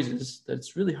other noises that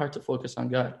it's really hard to focus on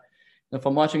God. And if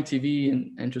I'm watching TV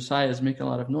and Josiah is making a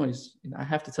lot of noise, I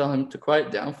have to tell him to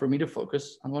quiet down for me to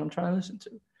focus on what I'm trying to listen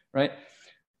to, right?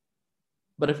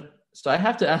 So I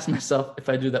have to ask myself if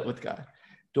I do that with God.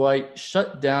 Do I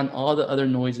shut down all the other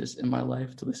noises in my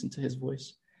life to listen to his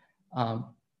voice? God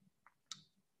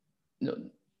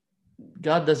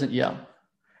doesn't yell.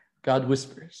 God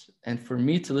whispers. And for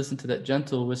me to listen to that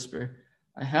gentle whisper,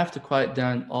 I have to quiet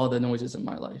down all the noises in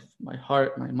my life, my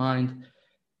heart, my mind,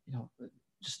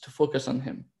 just to focus on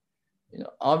him.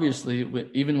 Obviously,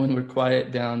 even when we're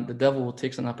quiet down, the devil will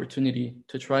take an opportunity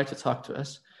to try to talk to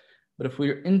us. But if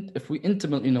we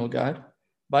intimately know God,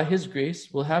 by his grace,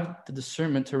 we'll have the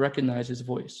discernment to recognize his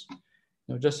voice.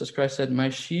 Just as Christ said, my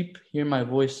sheep hear my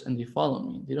voice and they follow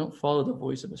me. They don't follow the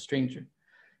voice of a stranger.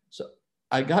 So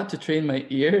I got to train my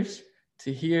ears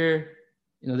to hear,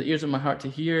 the ears of my heart to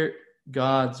hear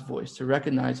God's voice, to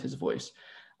recognize his voice.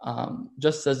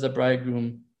 Just as the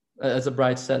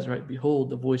bride says, right, behold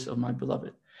the voice of my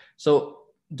beloved. So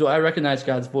do I recognize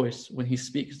God's voice when he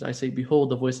speaks? Do I say, behold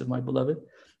the voice of my beloved?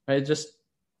 Right?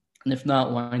 And if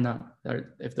not, why not?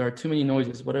 If there are too many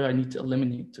noises, what do I need to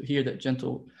eliminate to hear that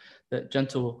gentle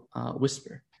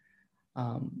whisper?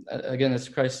 Again, as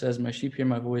Christ says, my sheep hear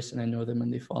my voice and I know them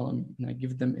and they follow me, and I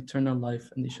give them eternal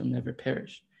life and they shall never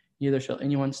perish. Neither shall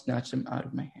anyone snatch them out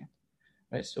of my hand.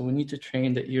 Right? So we need to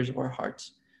train the ears of our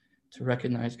hearts to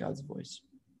recognize God's voice.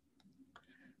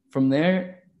 From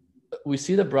there, we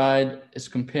see the bride is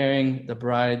comparing the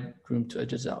bridegroom to a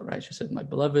gazelle, right? She said, my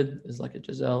beloved is like a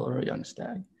gazelle or a young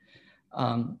stag.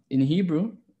 In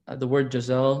Hebrew, the word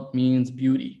gazelle means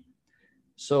beauty.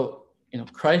 So,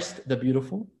 Christ the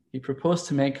beautiful, he proposed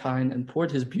to mankind and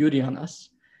poured his beauty on us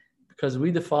because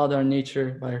we defiled our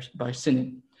nature by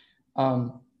sinning.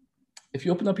 If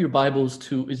you open up your Bibles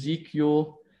to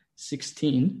Ezekiel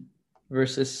 16,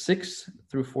 verses 6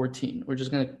 through 14, we're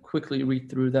just going to quickly read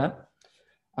through that.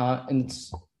 And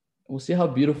we'll see how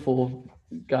beautiful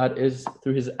God is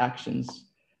through his actions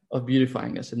of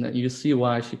beautifying us. And then you see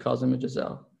why she calls him a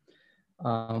gazelle.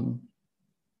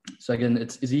 So again,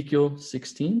 it's Ezekiel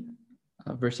 16,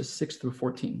 verses 6 through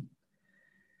 14.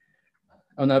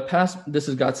 This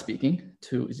is God speaking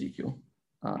to Ezekiel.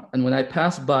 And when I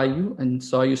passed by you and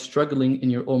saw you struggling in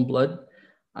your own blood,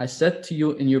 I said to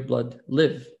you in your blood,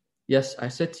 live. Yes, I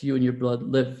said to you in your blood,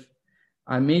 live.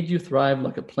 I made you thrive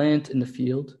like a plant in the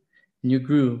field, and you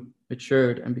grew,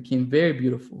 matured, and became very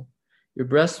beautiful. Your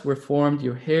breasts were formed,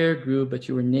 your hair grew, but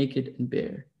you were naked and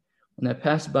bare. When I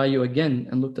passed by you again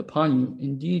and looked upon you,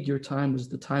 indeed your time was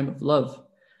the time of love.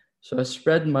 So I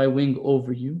spread my wing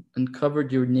over you and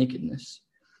covered your nakedness.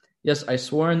 Yes, I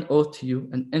swore an oath to you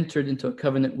and entered into a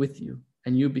covenant with you,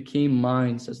 and you became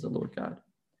mine, says the Lord God.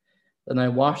 Then I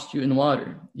washed you in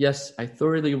water. Yes, I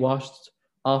thoroughly washed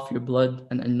off your blood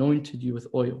and anointed you with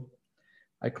oil.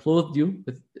 I clothed you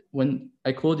in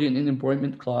an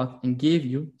embroidered cloth and gave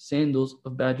you sandals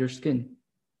of badger skin.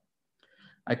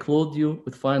 I clothed you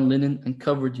with fine linen and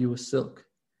covered you with silk.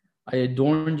 I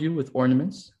adorned you with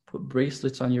ornaments, put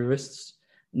bracelets on your wrists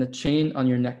and a chain on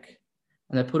your neck.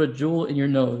 And I put a jewel in your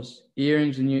nose,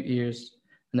 earrings in your ears,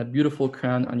 and a beautiful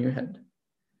crown on your head.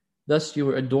 Thus you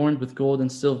were adorned with gold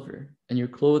and silver, and your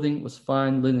clothing was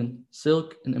fine linen,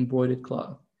 silk, and embroidered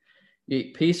cloth. You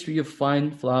ate pastry of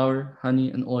fine flour,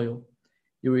 honey, and oil.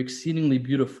 You were exceedingly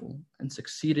beautiful and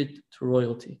succeeded to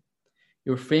royalty.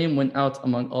 Your fame went out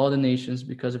among all the nations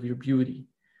because of your beauty,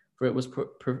 for it was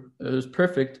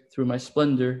perfect through my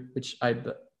splendor, which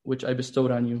I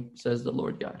bestowed on you, says the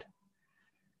Lord God.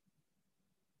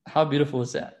 How beautiful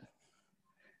is that?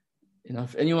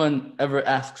 If anyone ever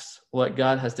asks what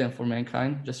God has done for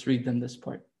mankind, just read them this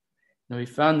part. He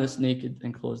found us naked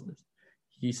and clothed us.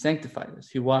 He sanctified us.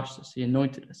 He washed us. He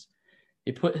anointed us.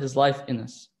 He put his life in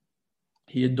us.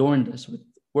 He adorned us with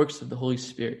works of the Holy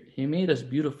Spirit. He made us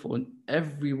beautiful in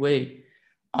every way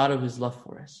out of his love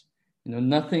for us.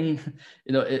 Nothing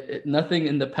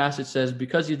in the passage says,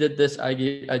 because you did this, I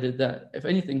did that. If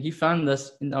anything, he found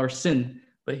us in our sin,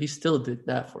 but he still did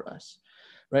that for us,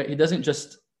 right? He doesn't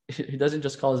just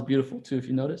call us beautiful too. If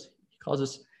you notice, he calls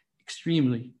us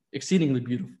exceedingly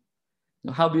beautiful.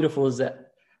 How beautiful is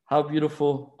that? How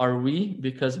beautiful are we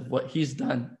because of what he's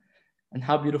done? And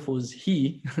how beautiful is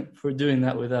he for doing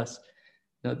that with us?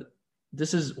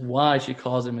 This is why she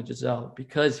calls him a gazelle,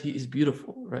 because he is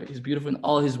beautiful, right? He's beautiful in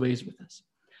all his ways with us.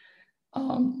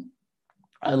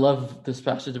 I love this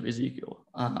passage of Ezekiel.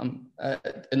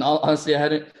 And honestly,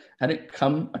 I hadn't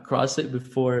come across it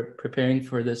before preparing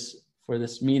for this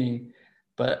meeting,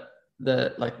 but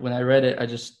when I read it, I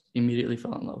just immediately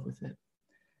fell in love with it.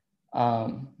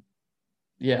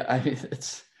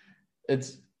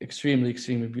 It's extremely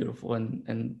beautiful,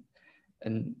 and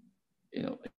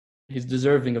he's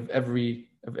deserving of every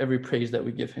praise that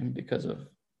we give him because of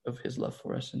his love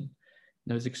for us, and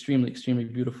he's extremely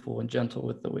beautiful and gentle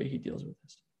with the way he deals with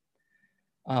us.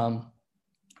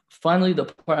 Finally, the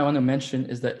part I want to mention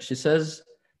is that she says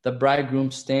the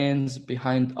bridegroom stands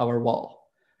behind our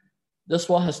wall. This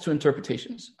wall has two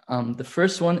interpretations. The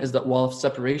first one is that wall of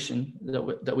separation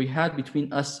that we had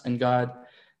between us and God,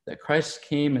 that Christ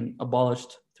came and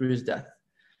abolished through his death.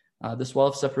 This wall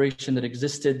of separation that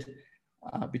existed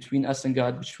between us and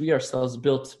God, which we ourselves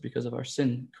built because of our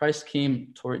sin, Christ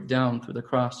came, tore it down through the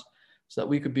cross so that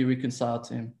we could be reconciled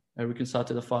to him, reconciled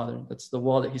to the Father. That's the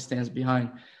wall that he stands behind.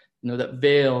 That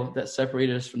veil that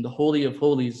separated us from the Holy of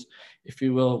Holies, if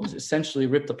you will, was essentially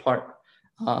ripped apart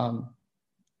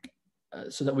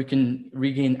so that we can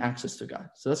regain access to God.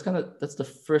 So that's the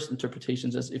first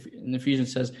interpretation, as if in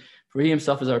Ephesians says, for he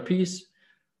himself is our peace,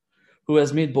 who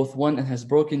has made both one and has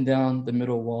broken down the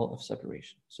middle wall of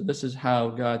separation. So this is how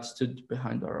God stood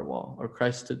behind our wall, or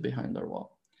Christ stood behind our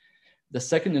wall. The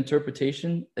second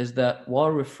interpretation is that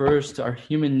wall refers to our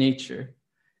human nature,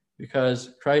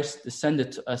 because Christ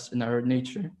descended to us in our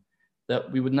nature,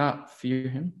 that we would not fear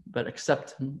him, but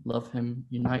accept him, love him,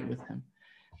 unite with him.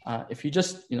 If he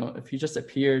just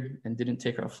appeared and didn't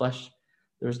take our flesh,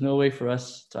 there's no way for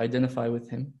us to identify with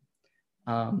him.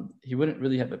 He wouldn't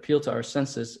really have appealed to our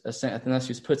senses, as St.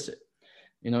 Athanasius puts it.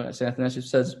 As St.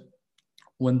 Athanasius says,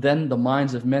 when then the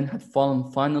minds of men had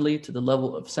fallen finally to the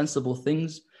level of sensible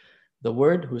things, the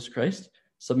Word, who is Christ,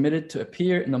 submitted to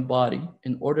appear in a body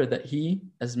in order that he,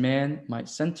 as man, might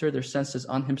center their senses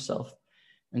on himself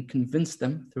and convince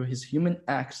them through his human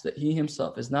acts that he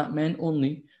himself is not man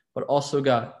only, but also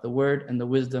God, the Word and the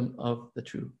wisdom of the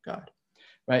true God.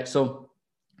 Right? So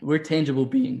we're tangible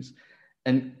beings.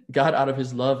 And God, out of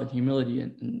his love and humility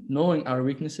and knowing our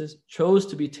weaknesses, chose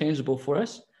to be tangible for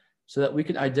us so that we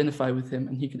could identify with him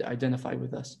and he could identify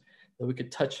with us, that we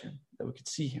could touch him, that we could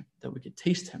see him, that we could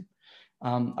taste him.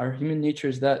 Our human nature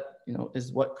is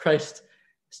is what Christ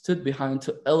stood behind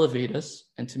to elevate us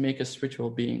and to make us spiritual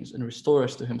beings and restore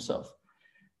us to himself.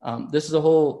 This is a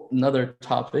whole another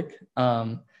topic,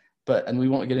 and we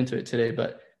won't get into it today,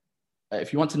 but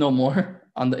if you want to know more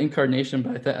on the incarnation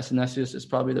by Athanasius, is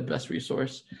probably the best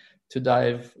resource to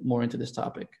dive more into this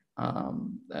topic,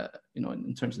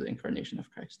 in terms of the incarnation of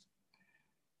Christ.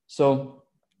 So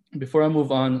before I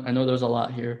move on, I know there's a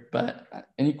lot here, but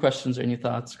any questions or any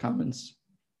thoughts, comments,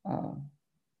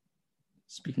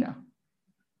 speak now.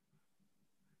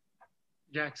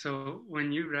 Jack, so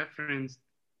when you referenced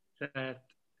that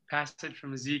passage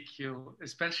from Ezekiel,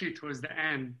 especially towards the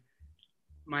end,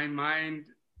 my mind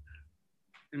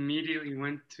immediately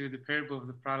went to the parable of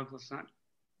the prodigal son.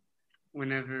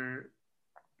 Whenever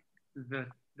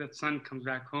that son comes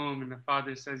back home and the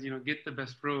father says, get the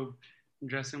best robe, and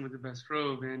dress him with the best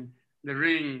robe and the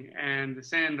ring and the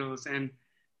sandals, and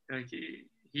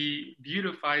he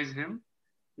beautifies him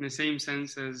in the same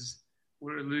sense as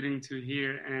we're alluding to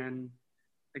here. And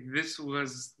this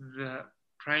was the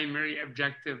primary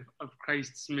objective of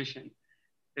Christ's mission,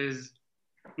 is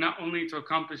not only to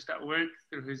accomplish that work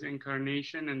through his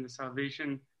incarnation and the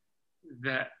salvation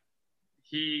that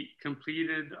he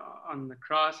completed on the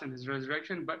cross and his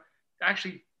resurrection, but to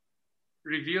actually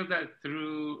reveal that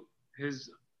through his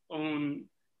own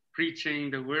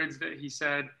preaching, the words that he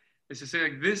said, is to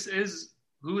say, this is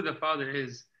who the Father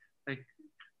is.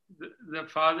 The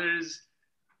Father's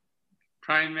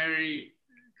primary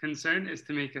concern is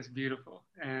to make us beautiful.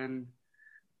 And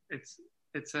it's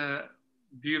a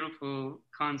beautiful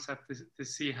concept to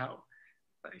see how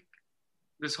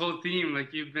this whole theme,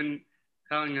 you've been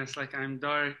telling us, I'm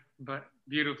dark but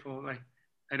beautiful,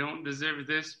 I don't deserve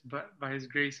this, but by his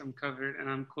grace I'm covered and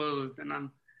I'm clothed and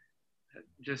I'm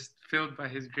just filled by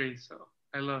his grace. So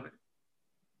I love it.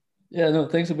 Yeah, no,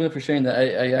 thanks for sharing that.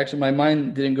 I actually, my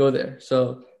mind didn't go there,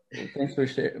 so thanks for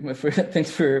sharing.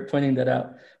 Thanks for pointing that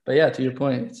out. But yeah, to your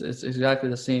point, it's exactly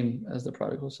the same as the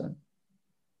prodigal son.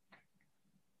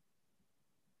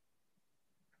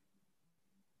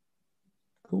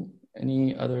 Cool.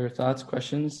 Any other thoughts,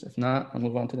 questions? If not, I'll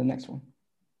move on to the next one.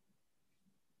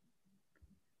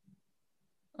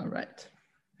 All right.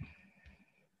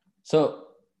 So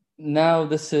now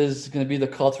this is going to be the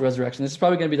call to resurrection. This is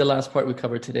probably going to be the last part we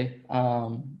cover today,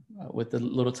 with the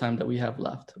little time that we have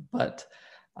left. But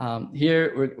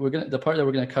here the part that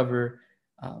we're going to cover,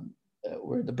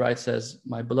 where the bride says,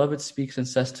 "My beloved speaks and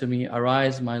says to me,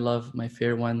 arise, my love, my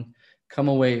fair one, come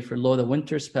away, for lo, the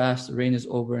winter's past, the rain is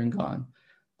over and gone.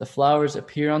 The flowers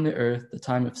appear on the earth, the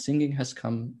time of singing has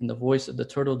come, and the voice of the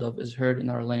turtle dove is heard in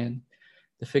our land.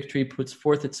 The fig tree puts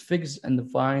forth its figs, and the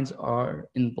vines are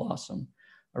in blossom.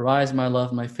 Arise, my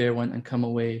love, my fair one, and come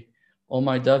away. O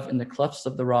my dove, in the clefts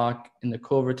of the rock, in the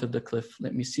covert of the cliff,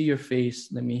 let me see your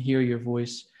face, let me hear your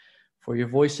voice. For your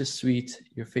voice is sweet,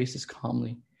 your face is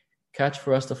comely. Catch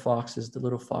for us the foxes, the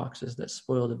little foxes that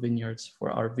spoil the vineyards,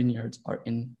 for our vineyards are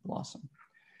in blossom.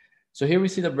 So here we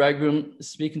see the bridegroom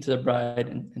speaking to the bride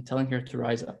and telling her to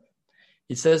rise up.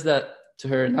 He says that to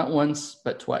her not once,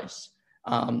 but twice.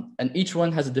 And each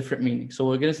one has a different meaning. So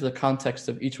we'll get into the context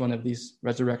of each one of these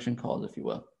resurrection calls, if you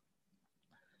will.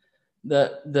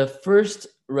 The first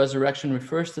resurrection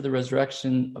refers to the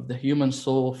resurrection of the human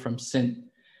soul from sin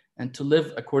and to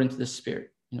live according to the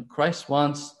Spirit. Christ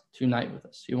wants to unite with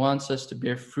us. He wants us to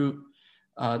bear fruit,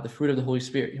 the fruit of the Holy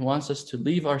Spirit. He wants us to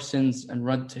leave our sins and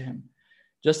run to him.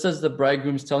 Just as the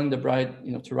bridegroom is telling the bride,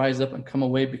 to rise up and come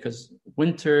away because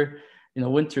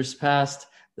winter's past,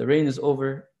 the rain is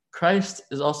over. Christ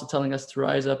is also telling us to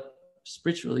rise up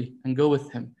spiritually and go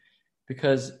with him,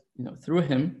 because through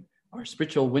him, our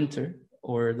spiritual winter,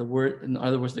 or the word, in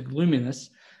other words, the gloominess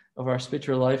of our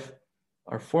spiritual life,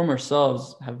 our former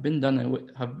selves have been done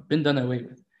away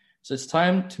with. So it's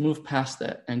time to move past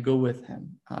that and go with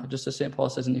him. Just as St. Paul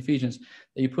says in Ephesians,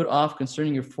 that you put off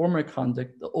concerning your former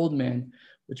conduct, the old man,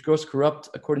 which grows corrupt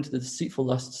according to the deceitful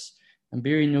lusts, and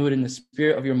be renewed in the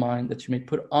spirit of your mind, that you may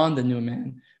put on the new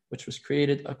man, which was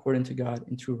created according to God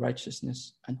in true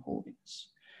righteousness and holiness.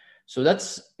 So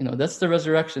that's the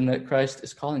resurrection that Christ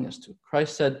is calling us to.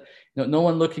 Christ said, no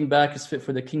one looking back is fit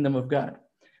for the kingdom of God,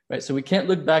 right? So we can't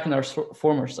look back in our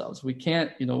former selves. We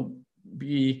can't,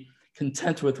 be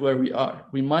content with where we are.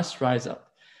 We must rise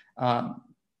up. And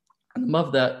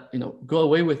above that, go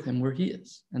away with him where he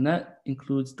is. And that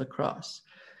includes the cross.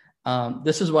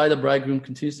 This is why the bridegroom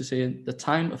continues to say, the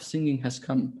time of singing has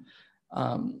come.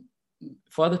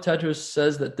 Father Tadros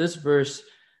says that this verse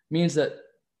means that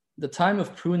the time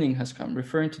of pruning has come,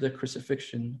 referring to the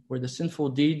crucifixion, where the sinful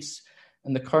deeds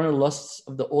and the carnal lusts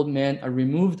of the old man are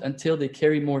removed until they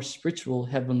carry more spiritual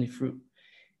heavenly fruit.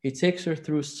 He takes her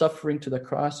through suffering to the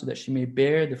cross so that she may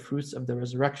bear the fruits of the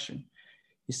resurrection.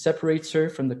 He separates her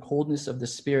from the coldness of the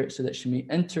spirit so that she may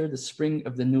enter the spring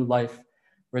of the new life,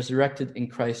 resurrected in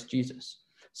Christ Jesus.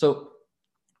 So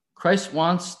Christ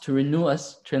wants to renew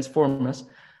us, transform us.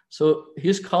 So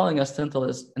he's calling us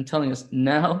and telling us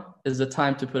now is the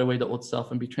time to put away the old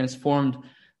self and be transformed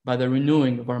by the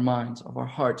renewing of our minds, of our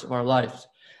hearts, of our lives.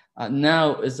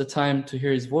 Now is the time to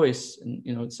hear his voice. And,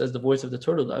 it says the voice of the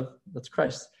turtle dove, that's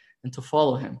Christ, and to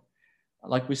follow him.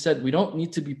 Like we said, we don't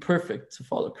need to be perfect to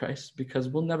follow Christ, because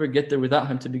we'll never get there without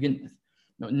him to begin with.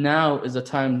 Now is the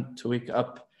time to wake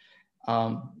up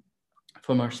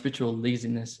from our spiritual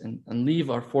laziness and leave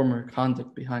our former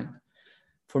conduct behind.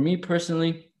 For me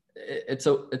personally, it's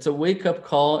a wake-up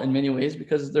call in many ways,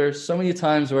 because there's so many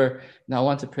times where I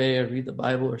want to pray or read the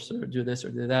Bible or sort of do this or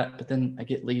do that, but then I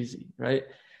get lazy, right?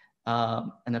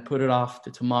 And I put it off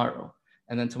to tomorrow.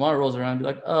 And then tomorrow rolls around and be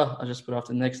like, I'll just put it off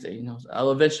to the next day.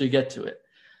 I'll eventually get to it.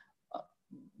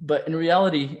 But in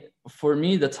reality, for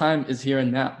me, the time is here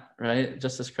and now, right?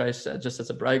 Just as Christ said, just as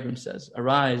the bridegroom says,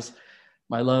 arise,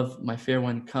 my love, my fair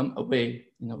one, come away.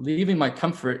 Leaving my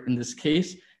comfort in this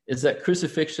case is that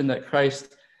crucifixion that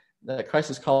Christ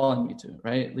is calling me to,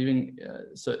 right? Leaving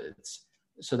so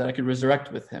that I could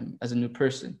resurrect with him as a new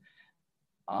person.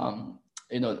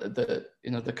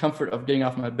 The comfort of getting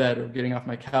off my bed or getting off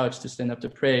my couch to stand up to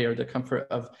pray, or the comfort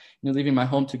of leaving my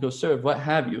home to go serve, what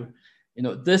have you.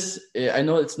 This, I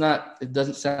know it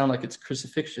doesn't sound like it's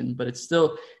crucifixion, but it's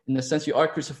still, in a sense, you are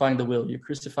crucifying the will, you're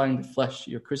crucifying the flesh,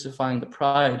 you're crucifying the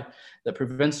pride that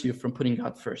prevents you from putting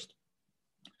God first.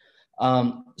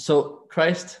 So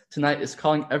Christ tonight is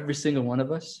calling every single one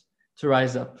of us to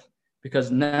rise up,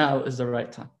 because now is the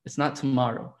right time. It's not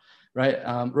tomorrow, right?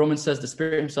 Romans says the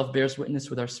Spirit himself bears witness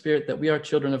with our spirit that we are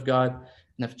children of God,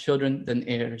 and if children, then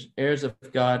heirs, heirs of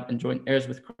God, and joint heirs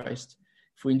with Christ.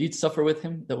 If we indeed suffer with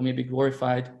him, that we may be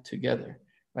glorified together,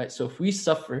 right? So if we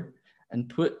suffer and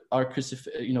put our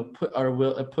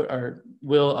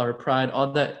will, our pride,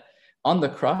 all that on the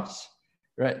cross,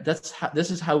 right?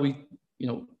 This is how we,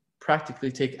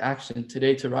 practically take action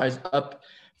today to rise up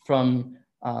from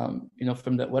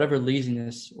that whatever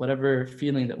laziness, whatever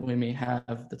feeling that we may have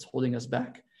that's holding us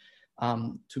back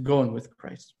to going with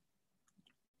Christ.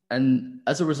 And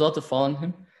as a result of following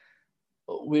him,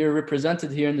 we are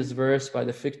represented here in this verse by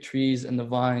the fig trees and the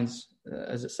vines,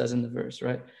 as it says in the verse,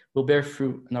 right? We'll bear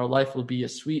fruit, and our life will be a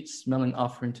sweet smelling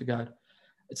offering to God.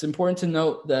 It's important to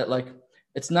note that,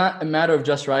 it's not a matter of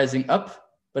just rising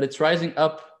up, but it's rising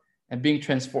up and being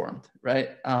transformed, right?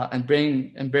 And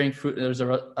bearing fruit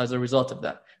as a result of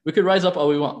that. We could rise up all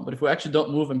we want, but if we actually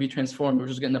don't move and be transformed, we're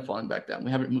just going to end up falling back down.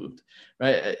 We haven't moved,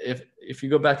 right? If you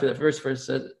go back to that verse where it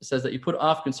says that you put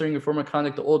off concerning your former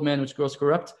conduct the old man which grows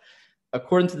corrupt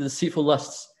according to the deceitful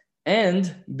lusts,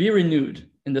 and be renewed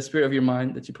in the spirit of your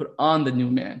mind, that you put on the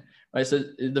new man, right? So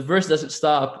the verse doesn't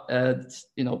stop at,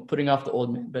 putting off the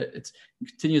old man, but it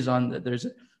continues on that there's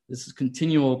this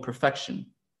continual perfection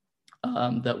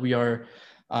that we are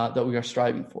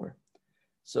striving for.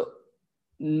 So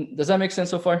does that make sense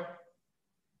so far?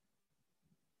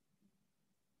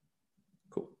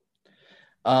 Cool.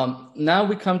 Now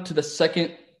we come to the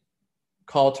second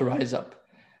call to rise up.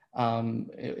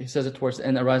 He says it towards the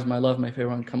end, arise, my love, my fair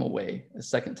one, come away, the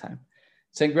second time.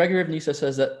 St. Gregory of Nyssa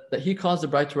says that he calls the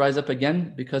bride to rise up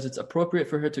again because it's appropriate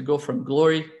for her to go from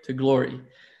glory to glory.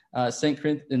 In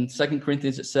 2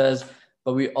 Corinthians it says,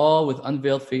 but we all with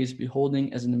unveiled face,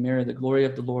 beholding as in a mirror the glory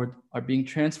of the Lord, are being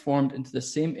transformed into the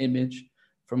same image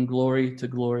from glory to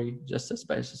glory, just as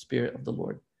by the Spirit of the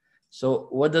Lord. So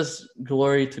what does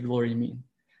glory to glory mean?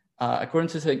 According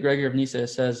to St. Gregory of Nyssa, it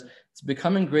says, it's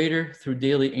becoming greater through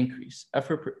daily increase,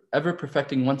 ever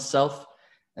perfecting oneself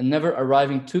and never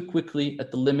arriving too quickly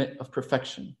at the limit of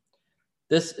perfection.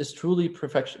 This is truly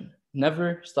perfection.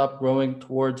 Never stop growing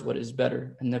towards what is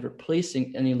better and never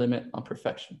placing any limit on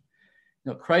perfection.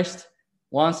 Christ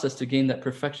wants us to gain that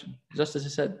perfection. Just as he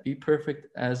said, be perfect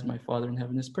as my Father in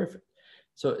heaven is perfect.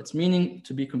 So it's meaning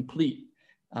to be complete,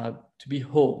 to be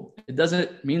whole. It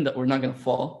doesn't mean that we're not going to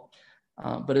fall,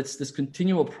 but it's this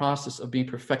continual process of being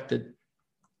perfected,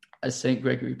 as St.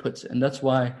 Gregory puts it. And that's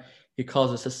why he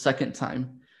calls us a second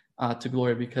time to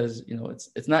glory, because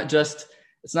it's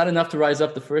not enough to rise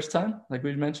up the first time, like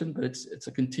we mentioned, but it's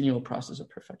a continual process of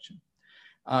perfection.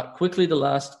 Quickly, the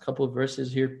last couple of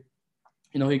verses here.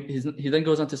 He then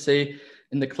goes on to say,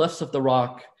 in the clefts of the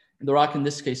rock, and the rock in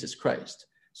this case is Christ.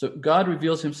 So God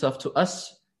reveals himself to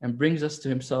us and brings us to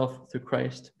himself through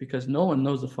Christ, because no one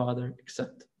knows the Father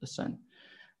except the Son.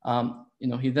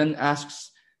 He then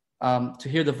asks to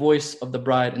hear the voice of the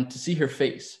bride and to see her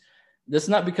face. That's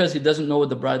not because he doesn't know what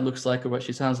the bride looks like or what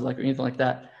she sounds like or anything like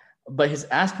that, but he's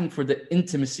asking for the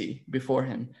intimacy before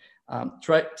him.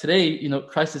 Today,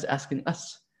 Christ is asking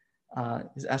us.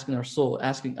 He's asking our soul,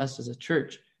 asking us as a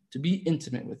church to be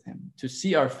intimate with him, to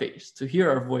see our face, to hear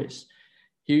our voice.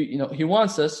 He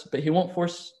wants us, but he won't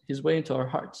force his way into our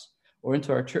hearts or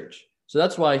into our church. So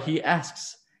that's why he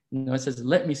asks, it says,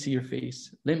 let me see your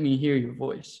face. Let me hear your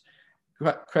voice.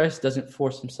 Christ doesn't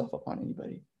force himself upon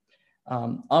anybody.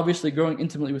 Obviously, growing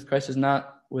intimately with Christ is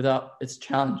not without its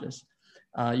challenges.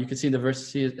 You can see in the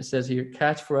verse, it says here,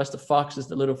 catch for us the foxes,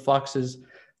 the little foxes,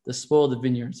 the spoil the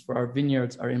vineyards, for our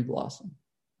vineyards are in blossom.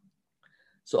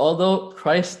 So although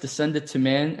Christ descended to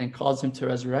man and calls him to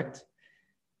resurrect,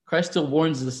 Christ still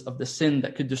warns us of the sin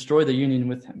that could destroy the union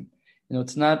with him.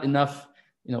 It's not enough,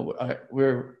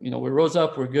 we're rose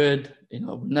up, we're good,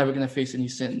 we're never going to face any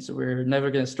sins, so we're never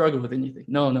going to struggle with anything.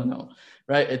 No,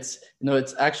 right? It's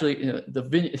actually,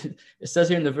 it says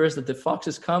here in the verse that the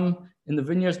foxes come in the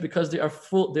vineyards because they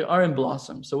are in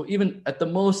blossom. So even at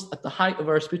the height of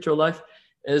our spiritual life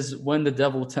is when the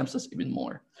devil tempts us even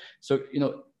more. So,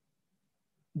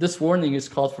 this warning is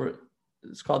called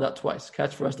out twice.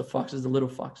 Catch for us the foxes, the little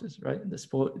foxes, right? The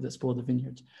spoil the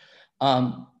vineyards.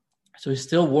 So he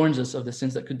still warns us of the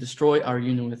sins that could destroy our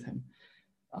union with him.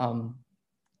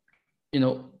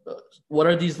 What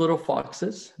are these little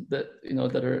foxes that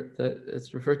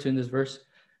it's referred to in this verse?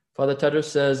 Father Tadros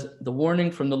says, the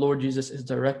warning from the Lord Jesus is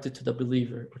directed to the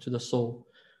believer or to the soul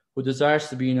who desires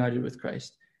to be united with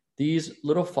Christ. These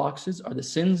little foxes are the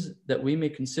sins that we may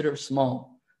consider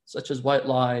small, such as white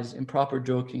lies, improper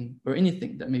joking, or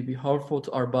anything that may be harmful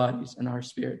to our bodies and our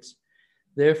spirits.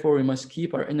 Therefore, we must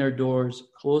keep our inner doors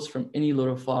closed from any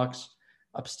little fox,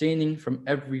 abstaining from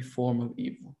every form of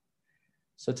evil.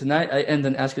 So tonight, I end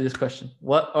and ask you this question.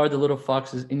 What are the little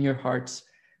foxes in your hearts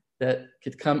that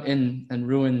could come in and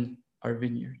ruin our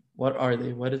vineyard? What are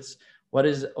they? What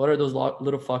are those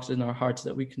little foxes in our hearts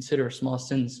that we consider small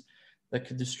sins that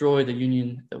could destroy the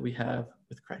union that we have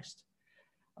with Christ?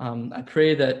 I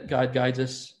pray that God guides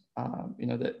us,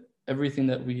 that everything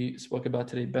that we spoke about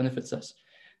today benefits us,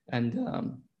 and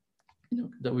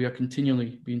that we are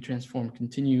continually being transformed,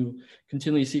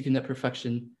 continually seeking that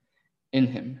perfection in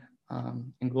him.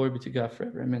 And glory be to God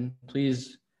forever. Amen.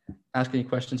 Please ask any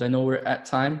questions. I know we're at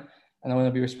time, and I want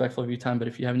to be respectful of your time, but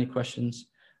if you have any questions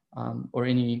or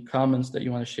any comments that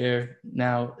you want to share,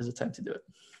 now is the time to do it.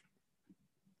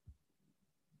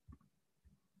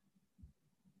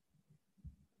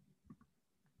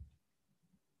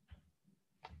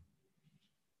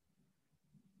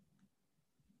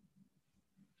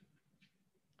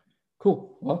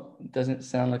 Cool. Well, it doesn't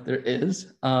sound like there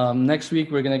is. Next week,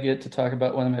 we're going to get to talk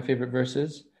about one of my favorite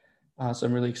verses. So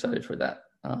I'm really excited for that.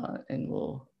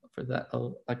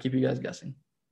 I'll keep you guys guessing.